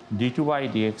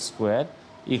 d2y dx square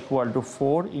equal to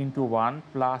 4 into 1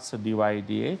 plus dy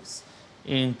dx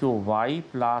into y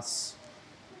plus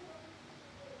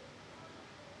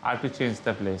I have to change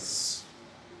the place.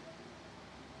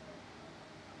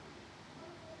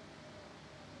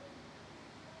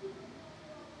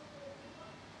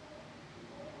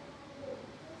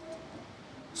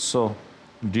 So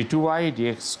d2y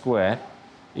dx square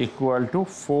equal to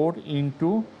 4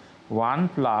 into 1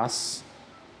 plus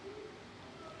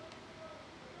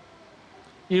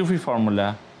UV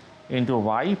formula into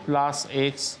y plus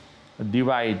x dy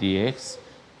dx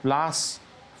plus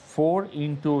 4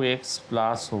 into x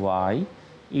plus y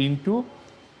into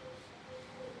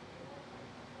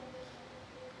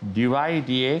dy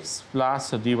dx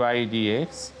plus dy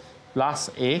dx plus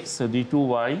x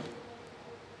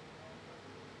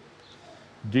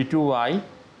d2y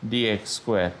dx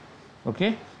square.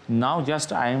 Okay, now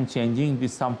just I am changing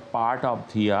this some part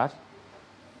of here.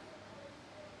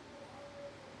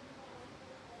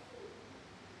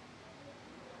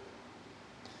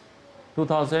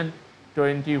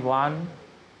 (2021)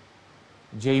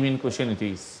 JEE question it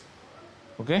is.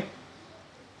 Okay,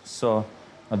 so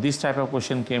this type of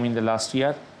question came in the last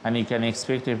year, and you can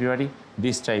expect everybody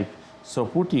this type. So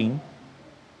putting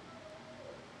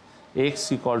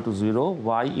x equal to 0,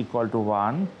 y equal to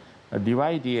 1,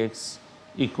 dy dx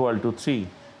equal to 3.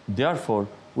 Therefore,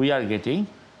 we are getting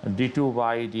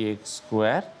d2y dx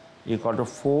square equal to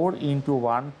 4 into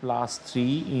 1 plus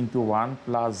 3 into 1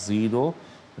 plus 0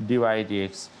 dy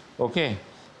dx. Okay,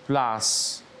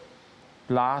 plus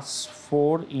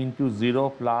 4 into 0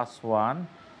 plus 1,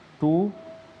 2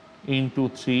 into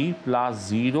 3 plus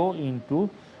 0 into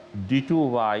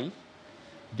d2y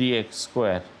dx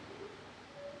square.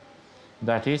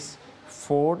 That is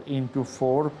 4 into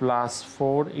 4 plus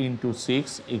 4 into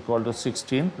 6 equal to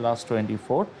 16 plus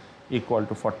 24 equal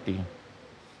to 40.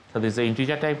 So this is an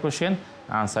integer type question.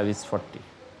 Answer is 40.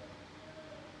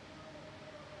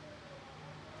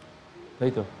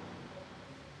 Right?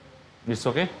 It's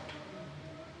okay?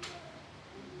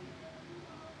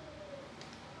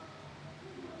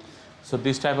 So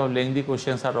this type of lengthy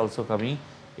questions are also coming.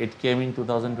 It came in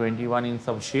 2021 in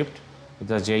some shift,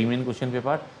 the JEE question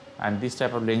paper. And this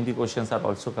type of lengthy questions are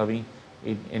also coming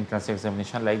in entrance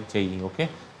examination like JEE, okay?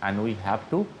 And we have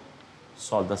to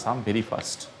solve the sum very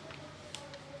fast.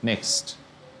 Next.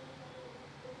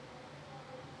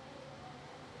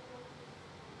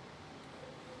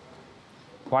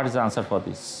 What is the answer for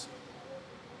this?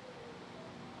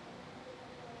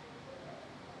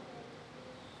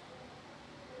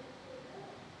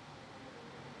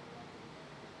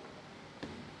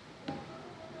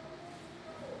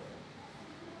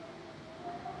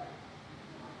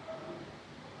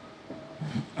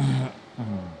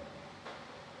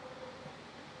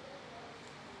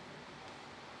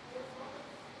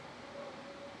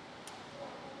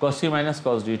 Cos c minus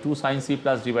cos d, 2 sin c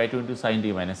plus d by 2 into sin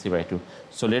d minus c by 2.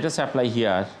 So let us apply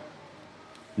here.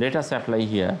 Let us apply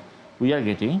here. We are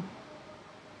getting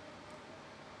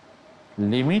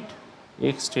limit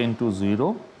x tend to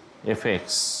 0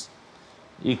 fx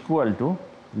equal to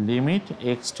limit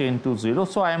x tend to 0.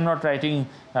 So I am not writing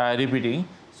repeating.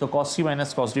 So cos c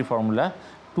minus cos d formula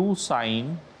 2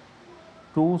 sin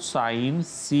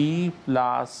c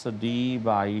plus d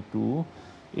by 2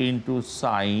 into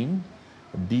sin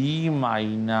d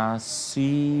minus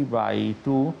c by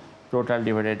 2 total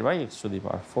divided by x to the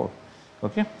power 4.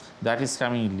 Okay, that is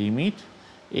coming limit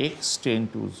x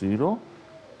tend to 0,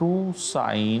 2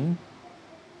 sin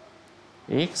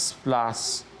x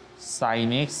plus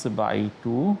sin x by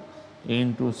 2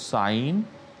 into sin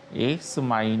x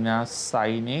minus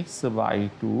sin x by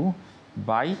 2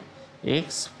 by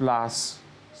x plus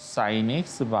sin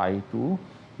x by 2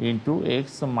 into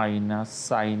x minus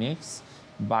sin x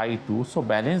by 2. So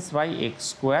balance by x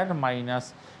square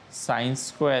minus sin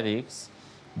square x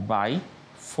by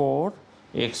 4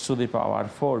 x to the power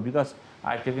 4, because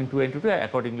I have taken 2 into 2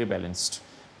 accordingly balanced.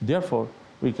 Therefore,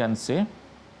 we can say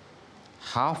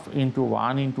half into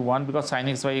 1 because sin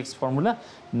x by x formula.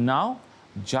 Now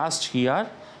just here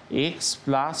x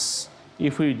plus,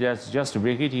 if we just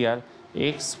break it here,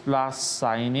 x plus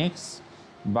sin x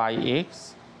by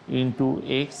x into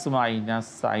x minus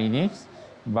sin x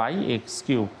by x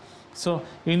cube. So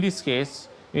in this case,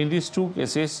 in these two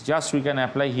cases, just we can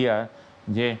apply here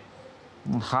j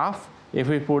half. If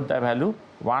we put the value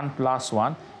 1 plus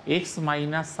 1, x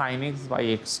minus sin x by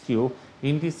x cube.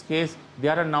 In this case,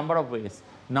 there are a number of ways.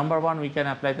 Number one, we can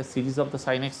apply the series of the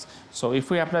sin x. So if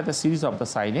we apply the series of the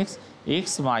sin x,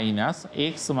 x minus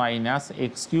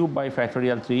x cube by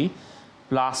factorial 3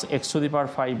 plus x to the power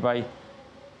 5 by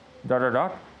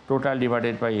dot total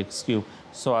divided by x cube.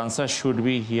 So answer should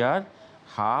be here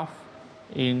half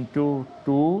into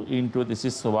 2 into this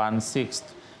is 1/6.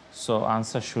 So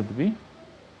answer should be,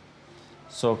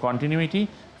 so continuity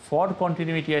For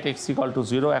continuity at x equal to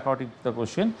 0, according to the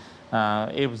question,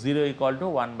 f0 equal to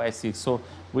 1 by 6. So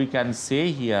we can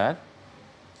say here,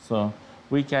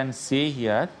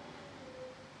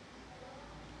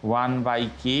 1 by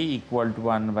k equal to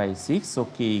 1 by 6, so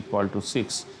k equal to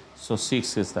 6. So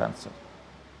 6 is the answer.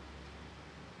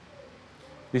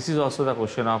 This is also the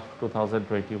question of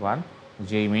 2021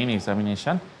 JEE main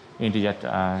examination,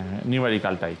 integer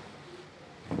numerical type.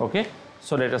 Okay,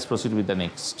 so let us proceed with the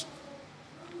next.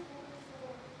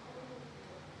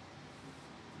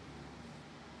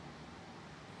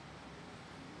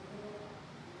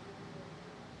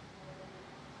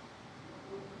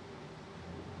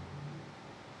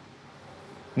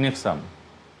 Next sum.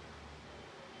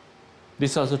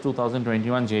 This is also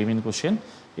 2021 JEE main question.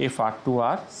 If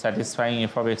R2R satisfying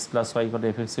f of x plus y equal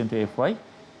to fx into fy,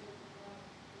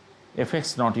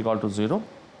 fx not equal to 0,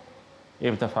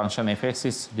 if the function fx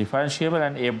is differentiable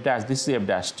and f dash, this is f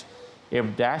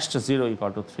dashed 0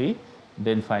 equal to 3,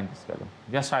 then find this value.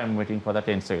 Just I am waiting for the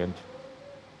 10 seconds.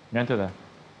 Enter that.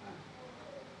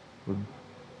 Good.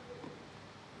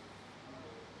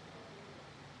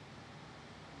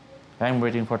 I am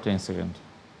waiting for 10 seconds.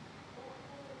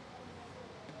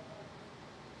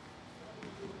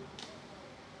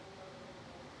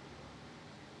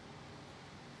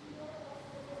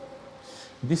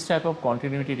 This type of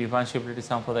continuity differentiability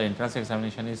sum for the entrance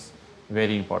examination is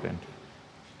very important.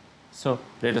 So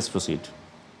let us proceed.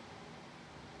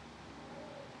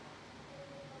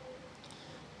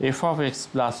 F of x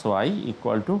plus y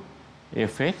equal to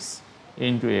fx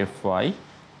into fy.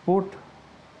 Put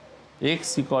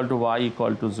x equal to y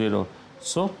equal to 0.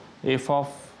 So f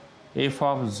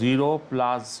of 0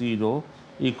 plus 0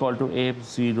 equal to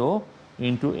f0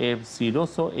 into f0.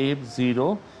 So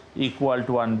f0 equal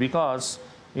to 1, because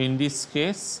in this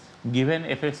case given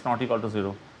fx not equal to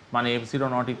 0, means f0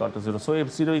 not equal to 0. So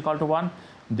f0 equal to 1.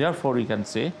 Therefore we can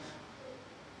say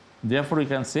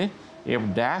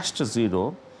f dashed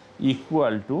 0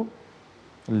 equal to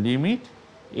limit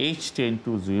h tend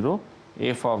to 0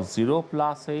 f of 0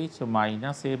 plus h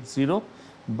minus f0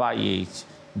 by h.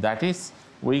 That is,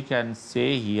 we can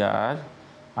say here,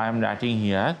 I am writing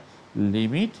here,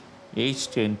 limit h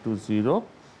tend to 0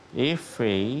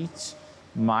 fh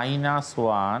minus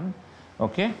 1,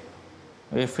 okay,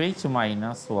 fh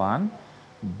minus 1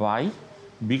 by,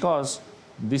 because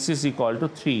this is equal to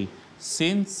 3,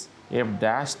 since f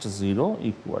dashed 0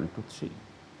 equal to 3.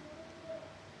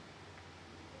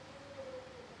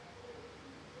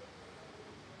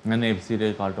 And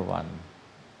f0 equal to 1.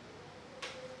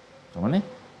 So,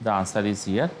 the answer is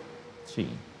here 3.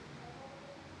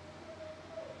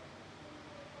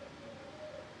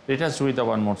 Let us do the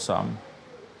one more sum.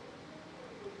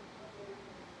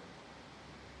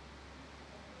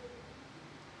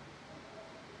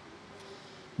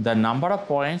 The number of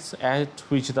points at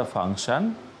which the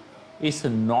function is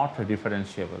not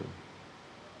differentiable.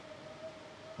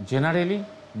 Generally,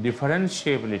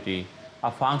 differentiability, a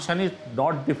function is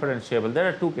not differentiable. There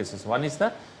are two cases. One is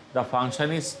the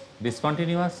function is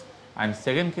discontinuous, and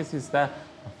second case is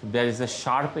there is a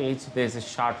sharp edge, there is a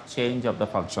sharp change of the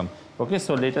function. Okay,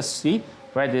 so let us see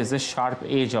where there is a sharp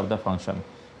edge of the function.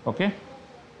 Okay,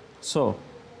 so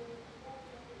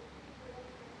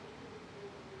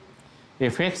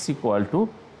fx equal to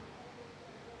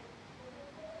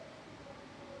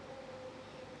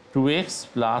 2x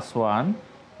plus 1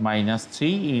 minus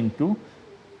 3 into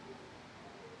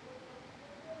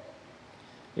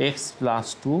x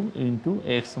plus 2 into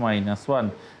x minus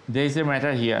 1. There is a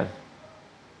matter here.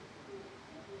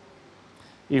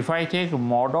 If I take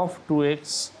mod of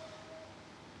 2x,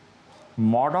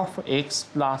 mod of x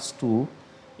plus 2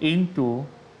 into,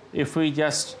 if we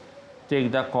just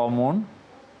take the common,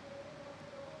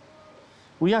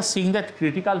 we are seeing that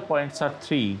critical points are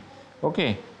 3.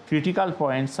 Okay, critical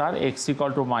points are x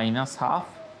equal to minus half,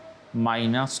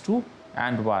 minus 2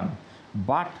 and 1.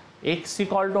 But x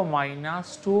equal to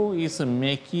minus 2 is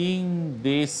making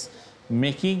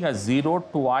a 0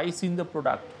 twice in the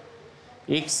product.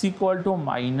 X equal to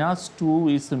minus 2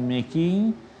 is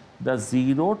making the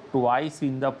 0 twice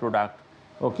in the product.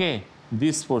 Okay,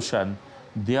 this portion.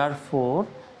 Therefore,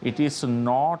 it is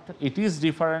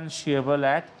differentiable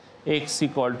at x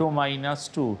equal to minus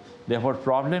 2. Therefore,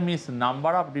 problem is number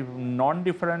of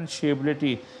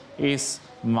non-differentiability is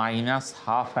minus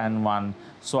half and 1.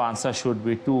 So, answer should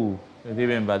be 2.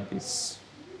 Remember this.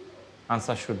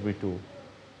 Answer should be 2.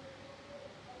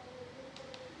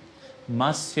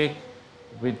 Must check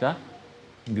with the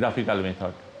graphical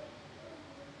method.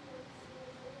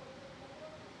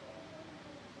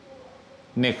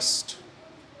 Next.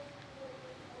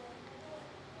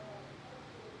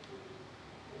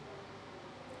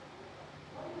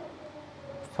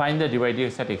 find the divided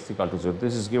x at x equal to 0.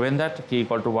 This is given that k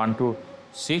equal to 1 to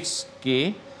 6,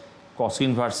 k cos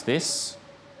inverse this.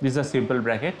 This is a simple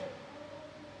bracket.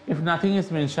 If nothing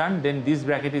is mentioned, then this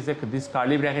bracket is this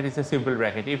curly bracket is a simple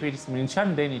bracket. If it is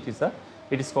mentioned, then it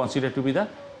is considered to be the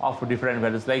of different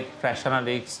values like fractional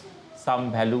x,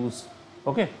 some values.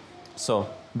 Okay, so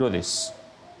do this.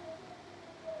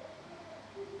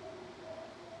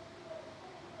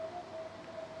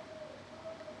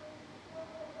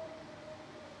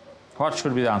 What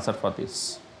should be the answer for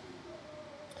this?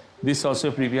 This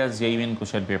also previous JEE main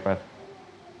question paper,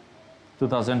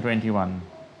 2021.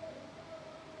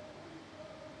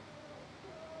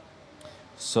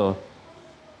 So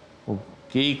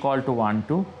k equal to 1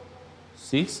 to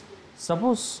 6.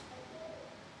 Suppose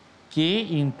k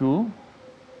into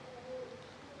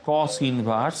cos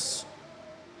inverse.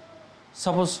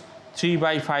 Suppose 3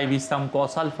 by 5 is some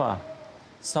cos alpha.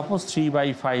 Suppose 3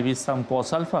 by 5 is some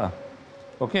cos alpha.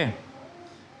 Okay.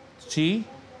 3,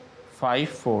 5,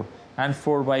 4 and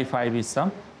 4 by 5 is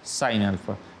some sin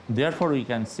alpha. Therefore, we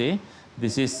can say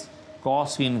this is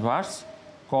cos inverse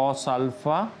cos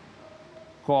alpha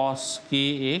cos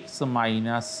kx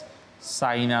minus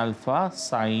sin alpha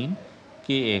sin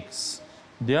kx.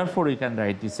 Therefore, we can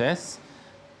write this as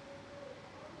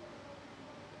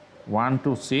 1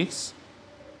 to 6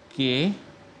 k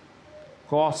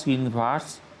cos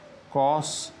inverse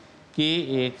cos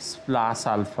kx plus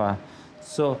alpha.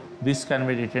 So, this can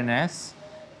be written as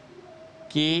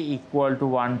k equal to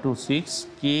 1 to 6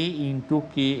 k into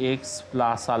kx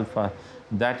plus alpha,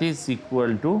 that is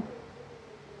equal to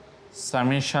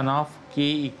summation of k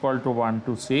equal to 1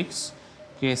 to 6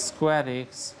 k square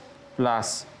x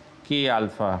plus k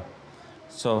alpha.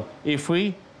 So, if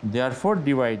we therefore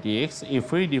divide x,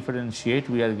 if we differentiate,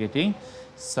 we are getting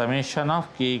summation of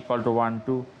k equal to 1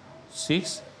 to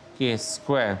 6 k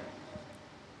square,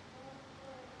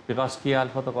 because k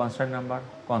alpha the constant number,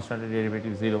 constant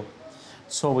derivative 0.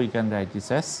 So, we can write this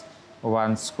as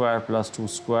 1 square plus 2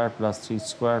 square plus 3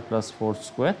 square plus 4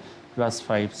 square plus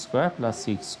 5 square plus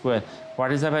 6 square.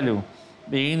 What is the value?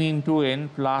 N into n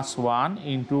plus 1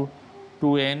 into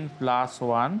 2n plus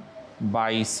 1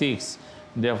 by 6.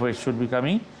 Therefore, it should be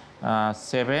coming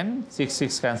 7, 6,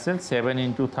 6 cancel, 7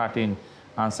 into 13.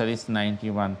 Answer is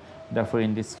 91. Therefore,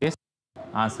 in this case,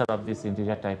 answer of this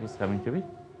integer type is coming to be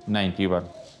 91.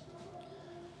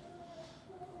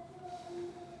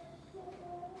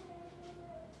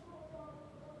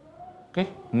 Okay,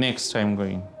 next I am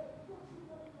going.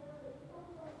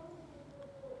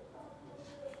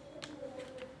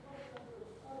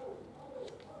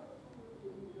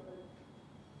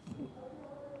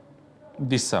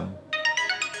 This sum.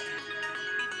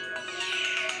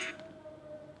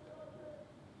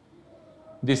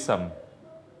 This sum.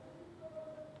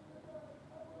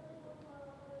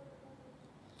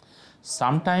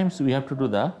 Sometimes we have to do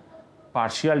the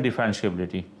partial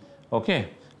differentiability. Okay,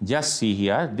 just see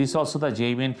here. This also the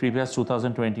JEE main previous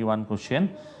 2021 question,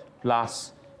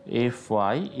 plus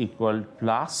fy equal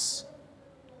plus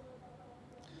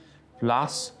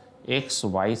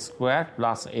xy square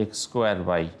plus x square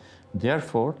y.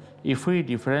 Therefore, if we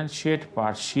differentiate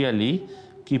partially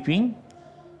keeping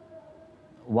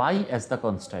y as the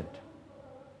constant,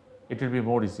 it will be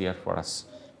more easier for us.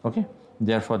 Okay.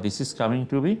 Therefore, this is coming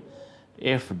to be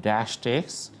f dashed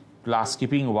x plus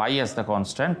keeping y as the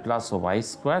constant plus y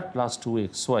square plus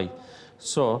 2xy.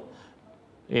 So,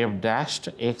 f dashed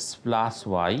x plus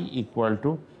y equal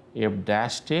to f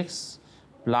dashed x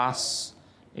plus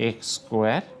x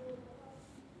square.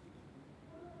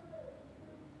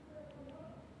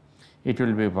 It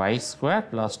will be y square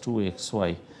plus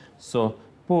 2xy. So,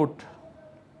 put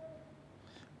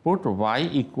y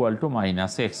equal to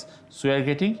minus x. So, we are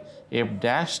getting f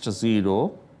dashed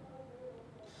 0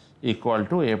 equal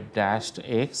to f dashed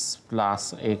x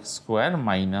plus x square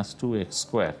minus 2x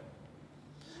square.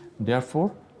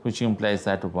 Therefore, which implies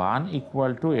that 1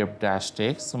 equal to f dashed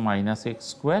x minus x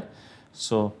square.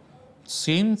 So,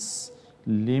 since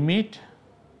limit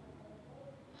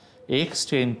x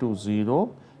tend to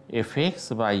 0,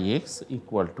 fx by x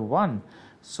equal to 1.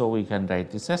 So, we can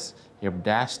write this as f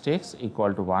dashed x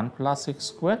equal to 1 plus x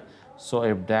square. So,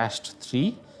 f dashed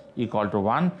 3 equal to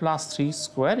 1 plus 3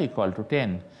 square equal to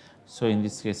 10. So, in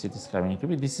this case it is coming to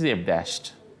be, this is f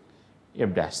dashed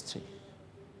 3.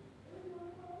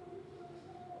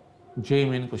 JEE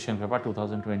main question paper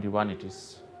 2021, it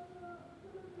is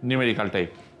numerical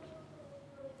type.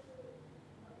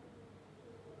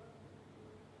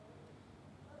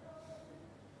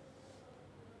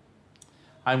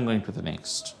 I am going to the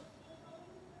next.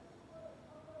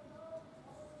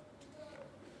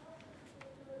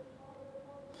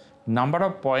 number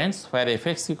of points where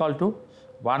fx equal to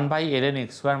 1 by ln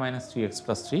x square minus 3x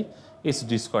plus 3 is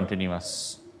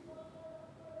discontinuous.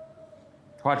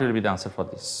 What will be the answer for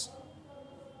this?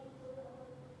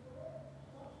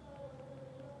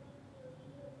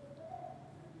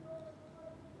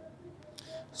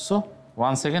 So,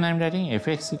 once again I am writing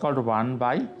fx equal to 1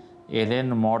 by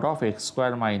ln mod of x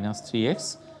square minus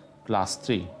 3x plus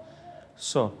 3.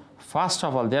 So, first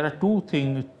of all there are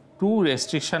two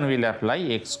restriction will apply,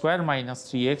 x square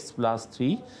minus 3x plus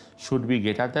 3 should be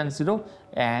greater than 0,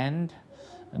 and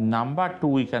number 2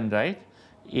 we can write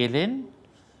ln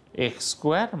x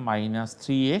square minus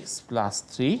 3x plus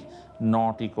 3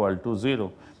 not equal to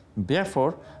 0.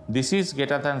 Therefore, this is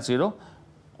greater than 0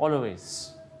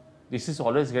 always. This is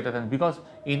always greater than, because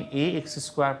in ax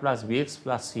square plus bx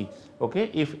plus c,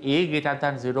 okay, if a greater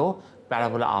than 0,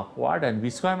 parabola upward, and b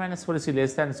square minus 4ac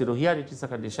less than 0, here it is a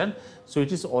condition. So,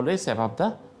 it is always above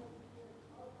the,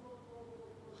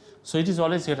 so it is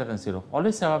always greater than 0,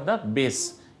 always above the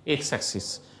base x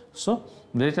axis. So,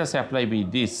 let us apply b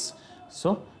this.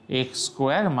 So, x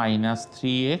square minus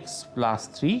 3x plus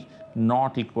 3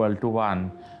 not equal to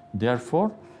 1.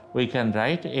 Therefore, we can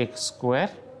write x square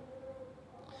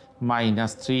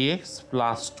minus 3x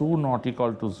plus 2 not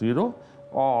equal to 0,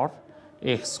 or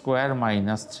x square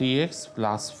minus 3x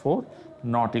plus 4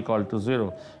 not equal to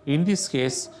 0. In this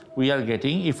case, we are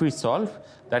getting, if we solve,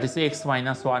 that is x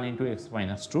minus 1 into x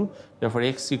minus 2. Therefore,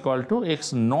 x equal to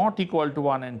x not equal to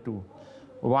 1 and 2,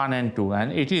 1 and 2,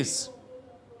 and it is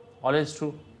always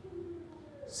true.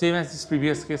 Same as this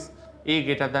previous case, a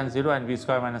greater than 0 and b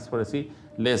square minus 4ac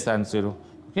less than 0.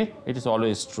 Okay, it is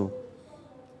always true.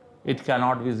 It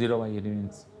cannot be 0 by any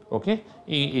means. Okay,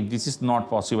 this is not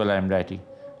possible. I am writing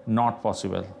not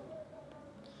possible.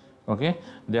 Okay,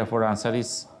 therefore answer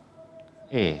is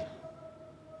A.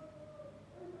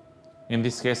 In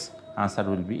this case, answer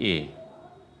will be A.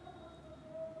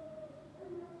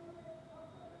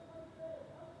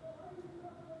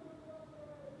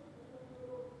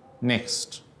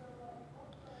 Next,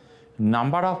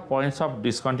 number of points of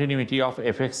discontinuity of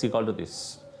fx equal to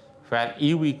this, where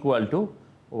u equal to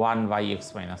 1 by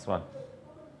x minus 1.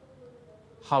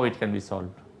 How it can be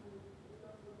solved?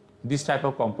 This type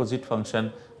of composite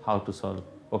function, how to solve?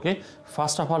 Okay.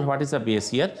 First of all, what is the base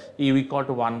here? U equal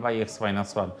to 1 by x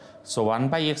minus 1. So, 1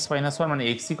 by x minus 1 and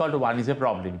x equal to 1 is a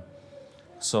problem.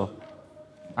 So,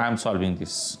 I am solving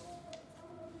this.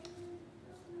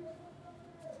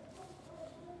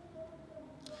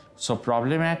 So,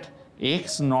 problem at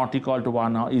x not equal to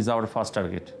 1 is our first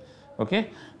target.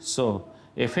 Okay. So,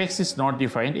 fx is not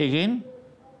defined, again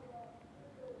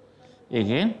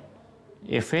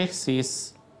fx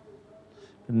is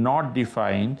not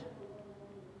defined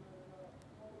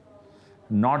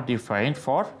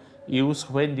for u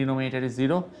when denominator is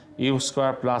 0, u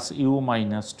square plus u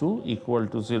minus 2 equal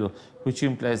to 0, which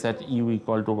implies that u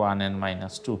equal to 1 and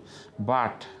minus 2.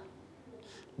 But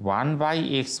 1 by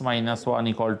x minus 1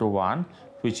 equal to 1,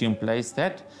 which implies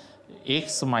that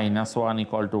x minus 1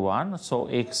 equal to 1. So,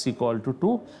 x equal to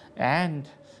 2, and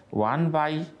 1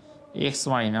 by x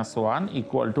minus 1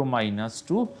 equal to minus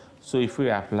 2. So, if we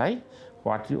apply,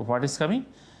 what is coming?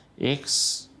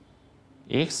 x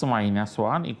minus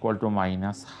 1 equal to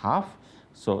minus half.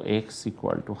 So, x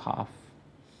equal to half.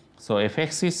 So,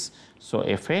 fx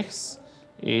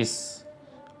is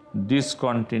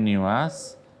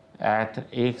discontinuous at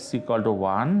x equal to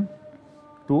 1,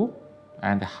 2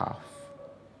 and half.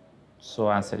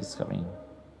 So, answer is coming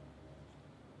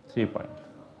 3 point.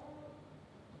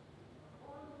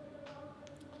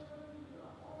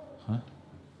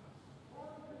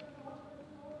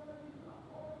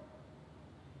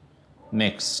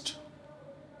 Next,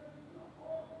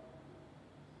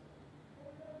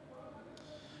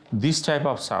 this type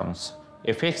of sums,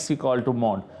 fx equal to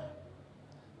mod,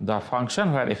 the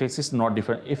function where fx is not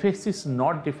different, fx is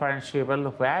not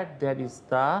differentiable where there is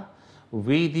the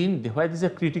within, where there is a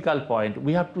critical point.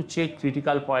 We have to check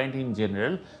critical point in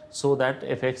general, so that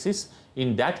fx is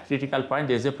in that critical point,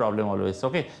 there is a problem always.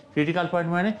 Okay, critical point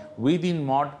means within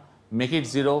mod, make it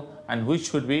 0, and which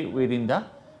should be within the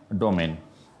domain.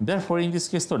 Therefore, in this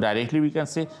case, so directly we can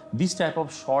say this type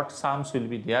of short sums will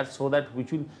be there, so that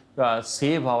which will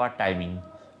save our timing.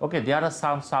 Okay, there are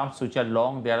some sums which are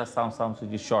long, there are some sums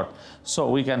which is short.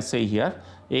 So, we can say here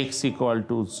x equal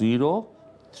to 0,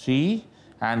 3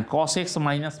 and cos x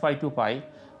minus pi to pi.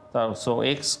 So,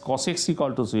 cos x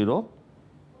equal to 0,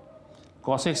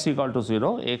 cos x equal to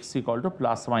 0, x equal to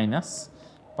plus minus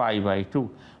pi by 2.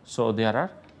 So, there are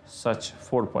such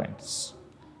 4 points.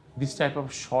 This type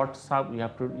of short sum, we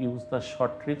have to use the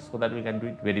short trick so that we can do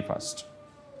it very fast.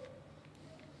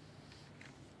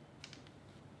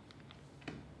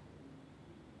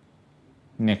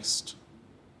 Next.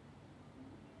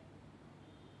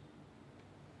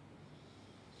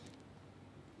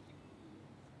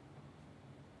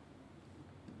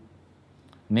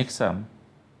 Next sum,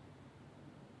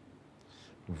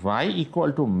 y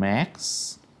equal to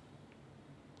max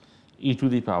e to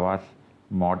the power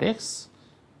mod x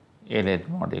ln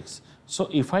mod x. So,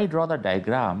 if I draw the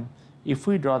diagram, if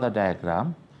we draw the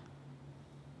diagram,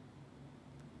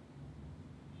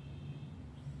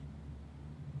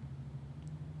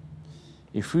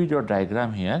 if we draw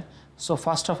diagram here, so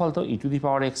first of all the e to the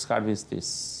power x curve is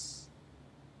this.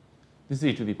 This is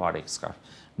e to the power x curve.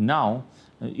 Now,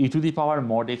 e to the power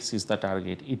mod x is the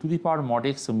target. E to the power mod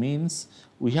x means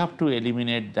we have to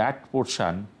eliminate that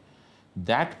portion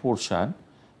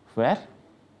where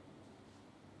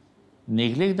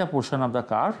neglect the portion of the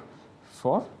curve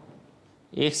for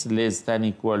x less than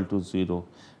equal to 0.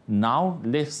 Now,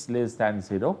 less than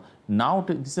 0. Now,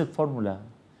 this is a formula.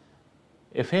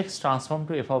 Fx transform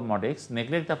to f of mod x,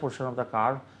 neglect the portion of the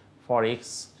curve for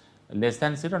x less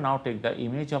than 0. Now, take the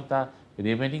image of the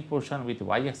remaining portion with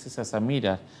y axis as a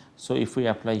mirror. So, if we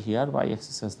apply here y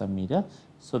axis as the mirror,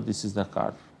 so this is the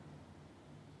curve.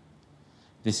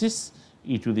 This is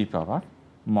e to the power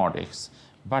mod x.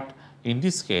 But in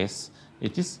this case,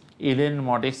 it is ln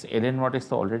mod x. Ln mod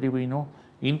x already we know.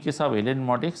 In case of ln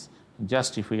mod x,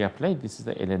 just if we apply, this is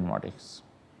the ln mod x.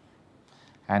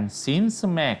 And since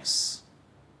max,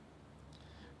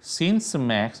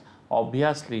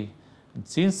 obviously,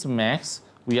 since max,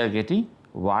 we are getting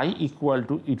y equal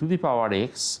to e to the power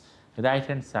x, right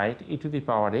hand side e to the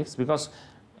power x, because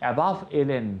above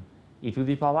ln e to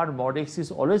the power mod x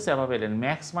is always above ln.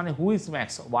 Max means who is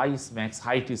max? Y is max,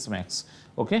 height is max.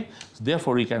 Okay. So,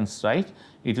 therefore, we can write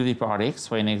e to the power x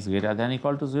when x greater than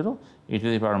equal to 0, e to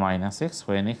the power minus x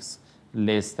when x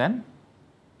less than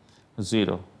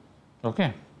 0.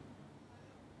 Okay.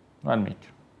 1 minute.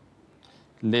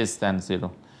 Less than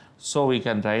 0. So, we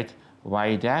can write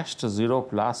y dash to 0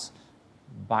 plus,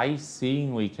 by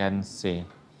seeing we can say,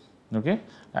 okay,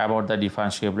 about the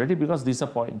differentiability, because this is a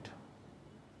point.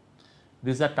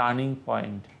 This is a turning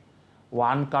point,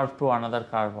 one curve to another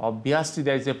curve. Obviously,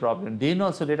 there is a problem. Then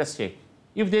also let us check.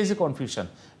 If there is a confusion,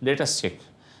 let us check.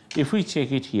 If we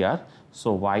check it here,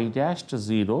 so y dash to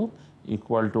 0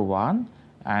 equal to 1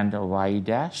 and y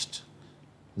dash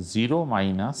 0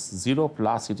 minus 0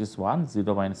 plus it is 1,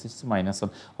 0 minus it is minus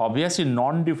 1. Obviously,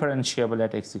 non-differentiable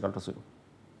at x equal to 0.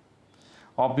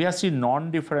 Obviously,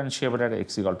 non-differentiable at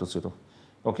x equal to 0.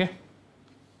 Okay?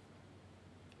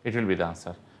 It will be the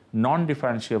answer.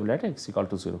 Non-differentiable at x equal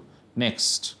to 0.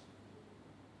 Next.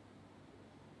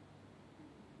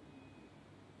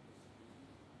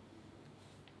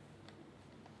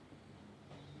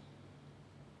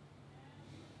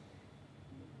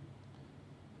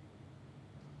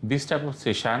 This type of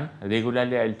session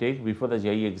regularly I will take before the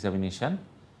JEE examination.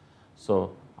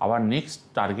 So, our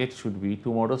next target should be,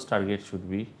 tomorrow's target should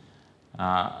be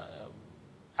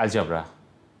algebra,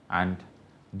 and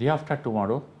day after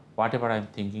tomorrow whatever I am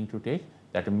thinking to take,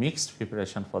 that mixed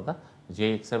preparation for the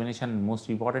JEE examination, most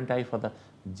important time for the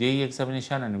JEE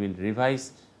examination, and we will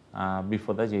revise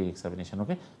before the JEE examination.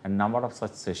 Okay? And number of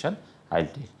such session I will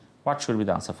take. What should be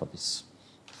the answer for this?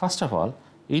 First of all,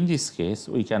 in this case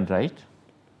we can write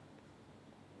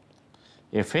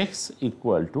fx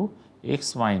equal to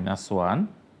x minus 1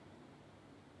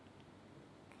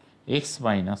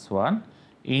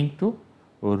 into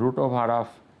root over of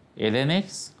ln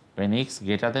x when x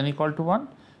greater than equal to 1,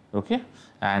 okay,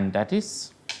 and that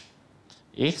is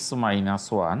x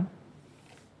minus 1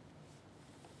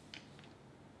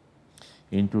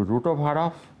 into root over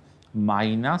of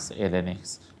minus ln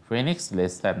x when x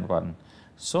less than 1.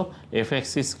 So,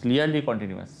 fx is clearly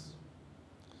continuous.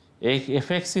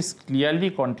 Fx is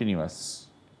clearly continuous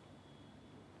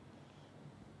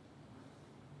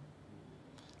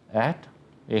at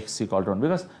x equal to 1,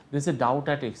 because there is a doubt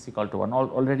at x equal to 1,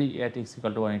 already at x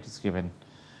equal to 1 it is given.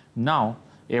 Now,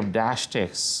 f dash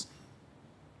x,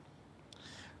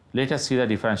 let us see the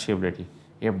differentiability.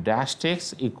 F dash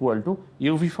x equal to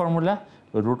uv formula,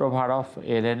 root over of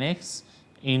ln x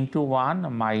into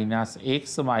 1 minus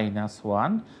x minus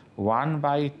 1, 1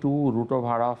 by 2 root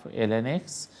over of ln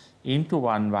x into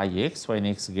 1 by x when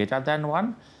x greater than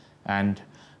 1, and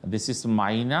this is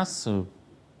minus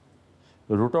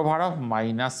root over of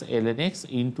minus ln x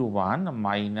into 1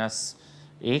 minus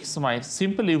x minus,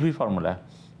 simple uv formula,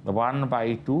 1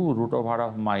 by 2 root over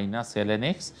of minus ln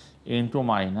x into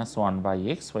minus 1 by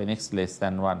x when x less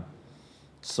than 1.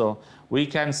 So, we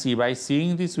can see, by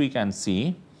seeing this we can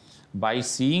see, by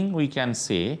seeing we can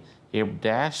say f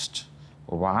dashed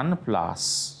 1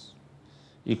 plus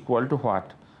equal to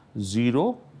what?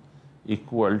 0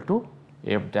 equal to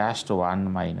f dash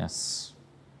 1 minus.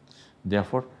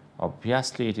 Therefore,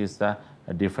 obviously it is the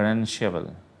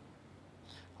differentiable.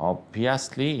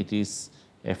 Obviously it is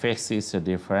fx is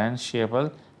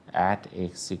differentiable at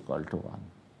x equal to 1.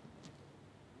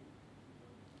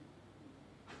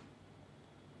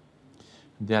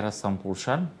 There are some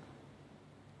portion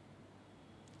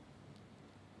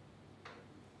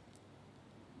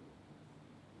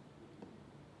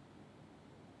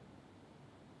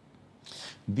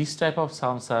these type of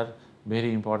sums are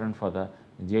very important for the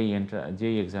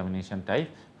JEE examination type,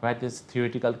 where this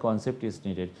theoretical concept is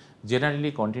needed.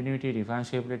 Generally, continuity,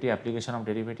 differentiability, application of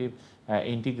derivative,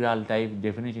 integral type,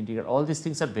 definite integral, all these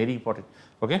things are very important.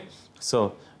 Okay,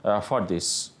 so for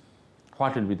this,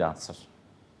 what will be the answer?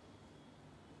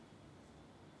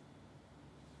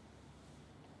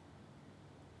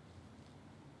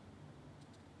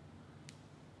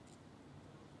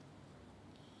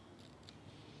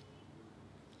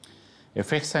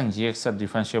 Fx and gx are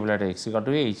differentiable at x equal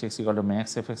to a, hx equal to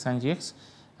max fx and gx,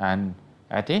 and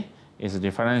at a is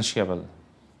differentiable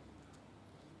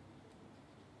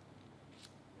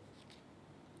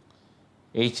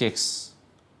hx,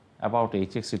 about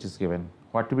hx it is given.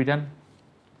 What to be done?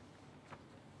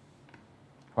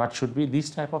 What should be? These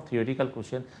type of theoretical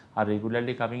questions are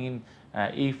regularly coming in.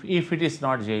 If it is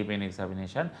not JEE main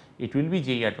examination, it will be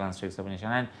JEE advanced examination,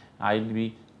 and I will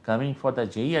be coming for the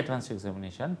JEE advanced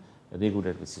examination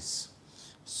regular basis.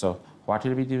 So what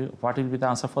will be the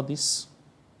answer for this?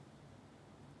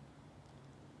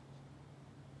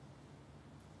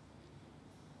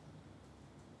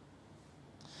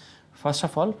 First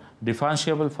of all,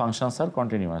 differentiable functions are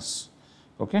continuous.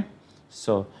 Okay,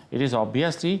 so it is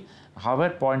obviously,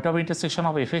 however, point of intersection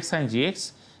of fx and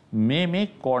gx may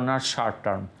make corner short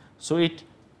term. So it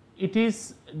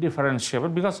is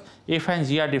differentiable because f and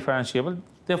g are differentiable.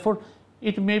 Therefore,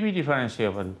 it may be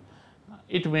differentiable.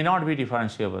 It may not be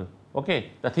differentiable.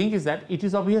 Okay, the thing is that it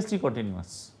is obviously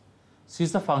continuous.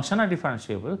 Since the function are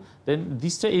differentiable, then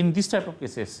in this type of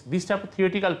cases, this type of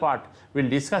theoretical part we will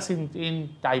discuss in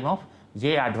time of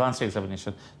JEE advanced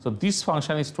examination. So this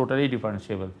function is totally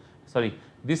differentiable. Sorry,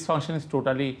 this function is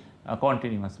totally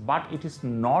continuous, but it is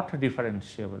not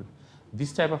differentiable.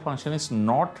 This type of function is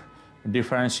not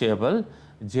differentiable,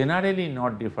 generally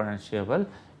not differentiable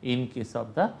in case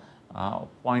of the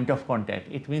point of contact.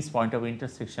 It means point of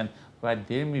intersection, where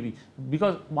there may be,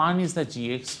 because one is the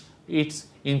gx, its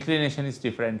inclination is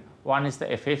different, one is the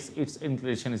fx, its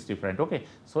inclination is different. Okay,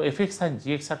 so fx and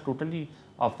gx are totally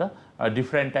of the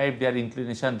different type, their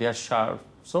inclination, they are sharp,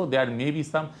 so there may be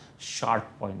some sharp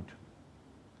point.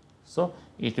 So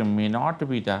it may not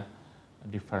be the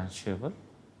differentiable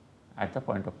at the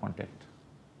point of contact.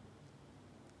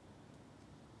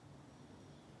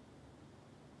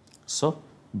 So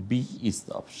B is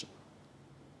the option.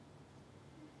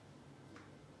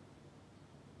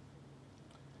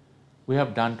 We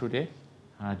have done today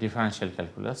differential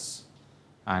calculus,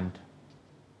 and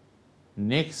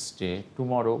next day,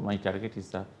 tomorrow, my target is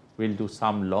that we will do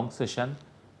some long session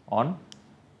on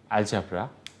algebra,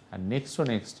 and next to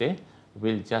next day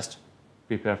we will just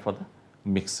prepare for the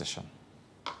mixed session.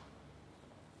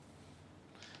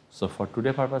 So for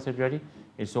today purpose, everybody,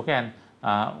 it's okay, and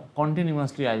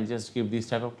continuously I will just give these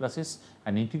type of classes.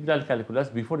 And integral calculus,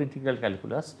 before integral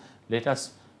calculus, let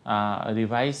us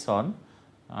revise on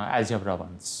algebra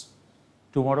ones.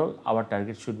 Tomorrow our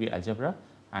target should be algebra,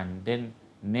 and then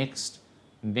next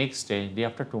day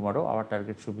after tomorrow, our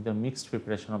target should be the mixed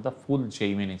preparation of the full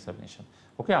JEE main examination.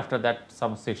 Okay, after that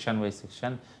some section by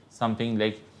section, something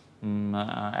like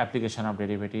application of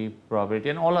derivative, probability,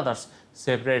 and all others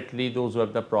separately, those who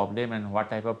have the problem and what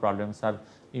type of problems are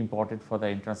important for the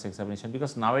entrance examination,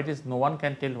 because nowadays no one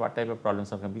can tell what type of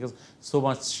problems are coming because so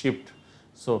much shift.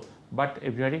 So, but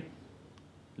everybody,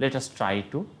 let us try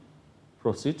to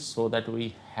proceed so that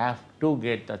we have to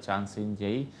get the chance in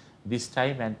JEE this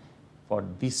time, and for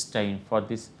this time, for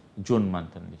this June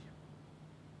month only.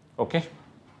 Okay?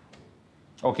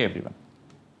 Okay, everyone.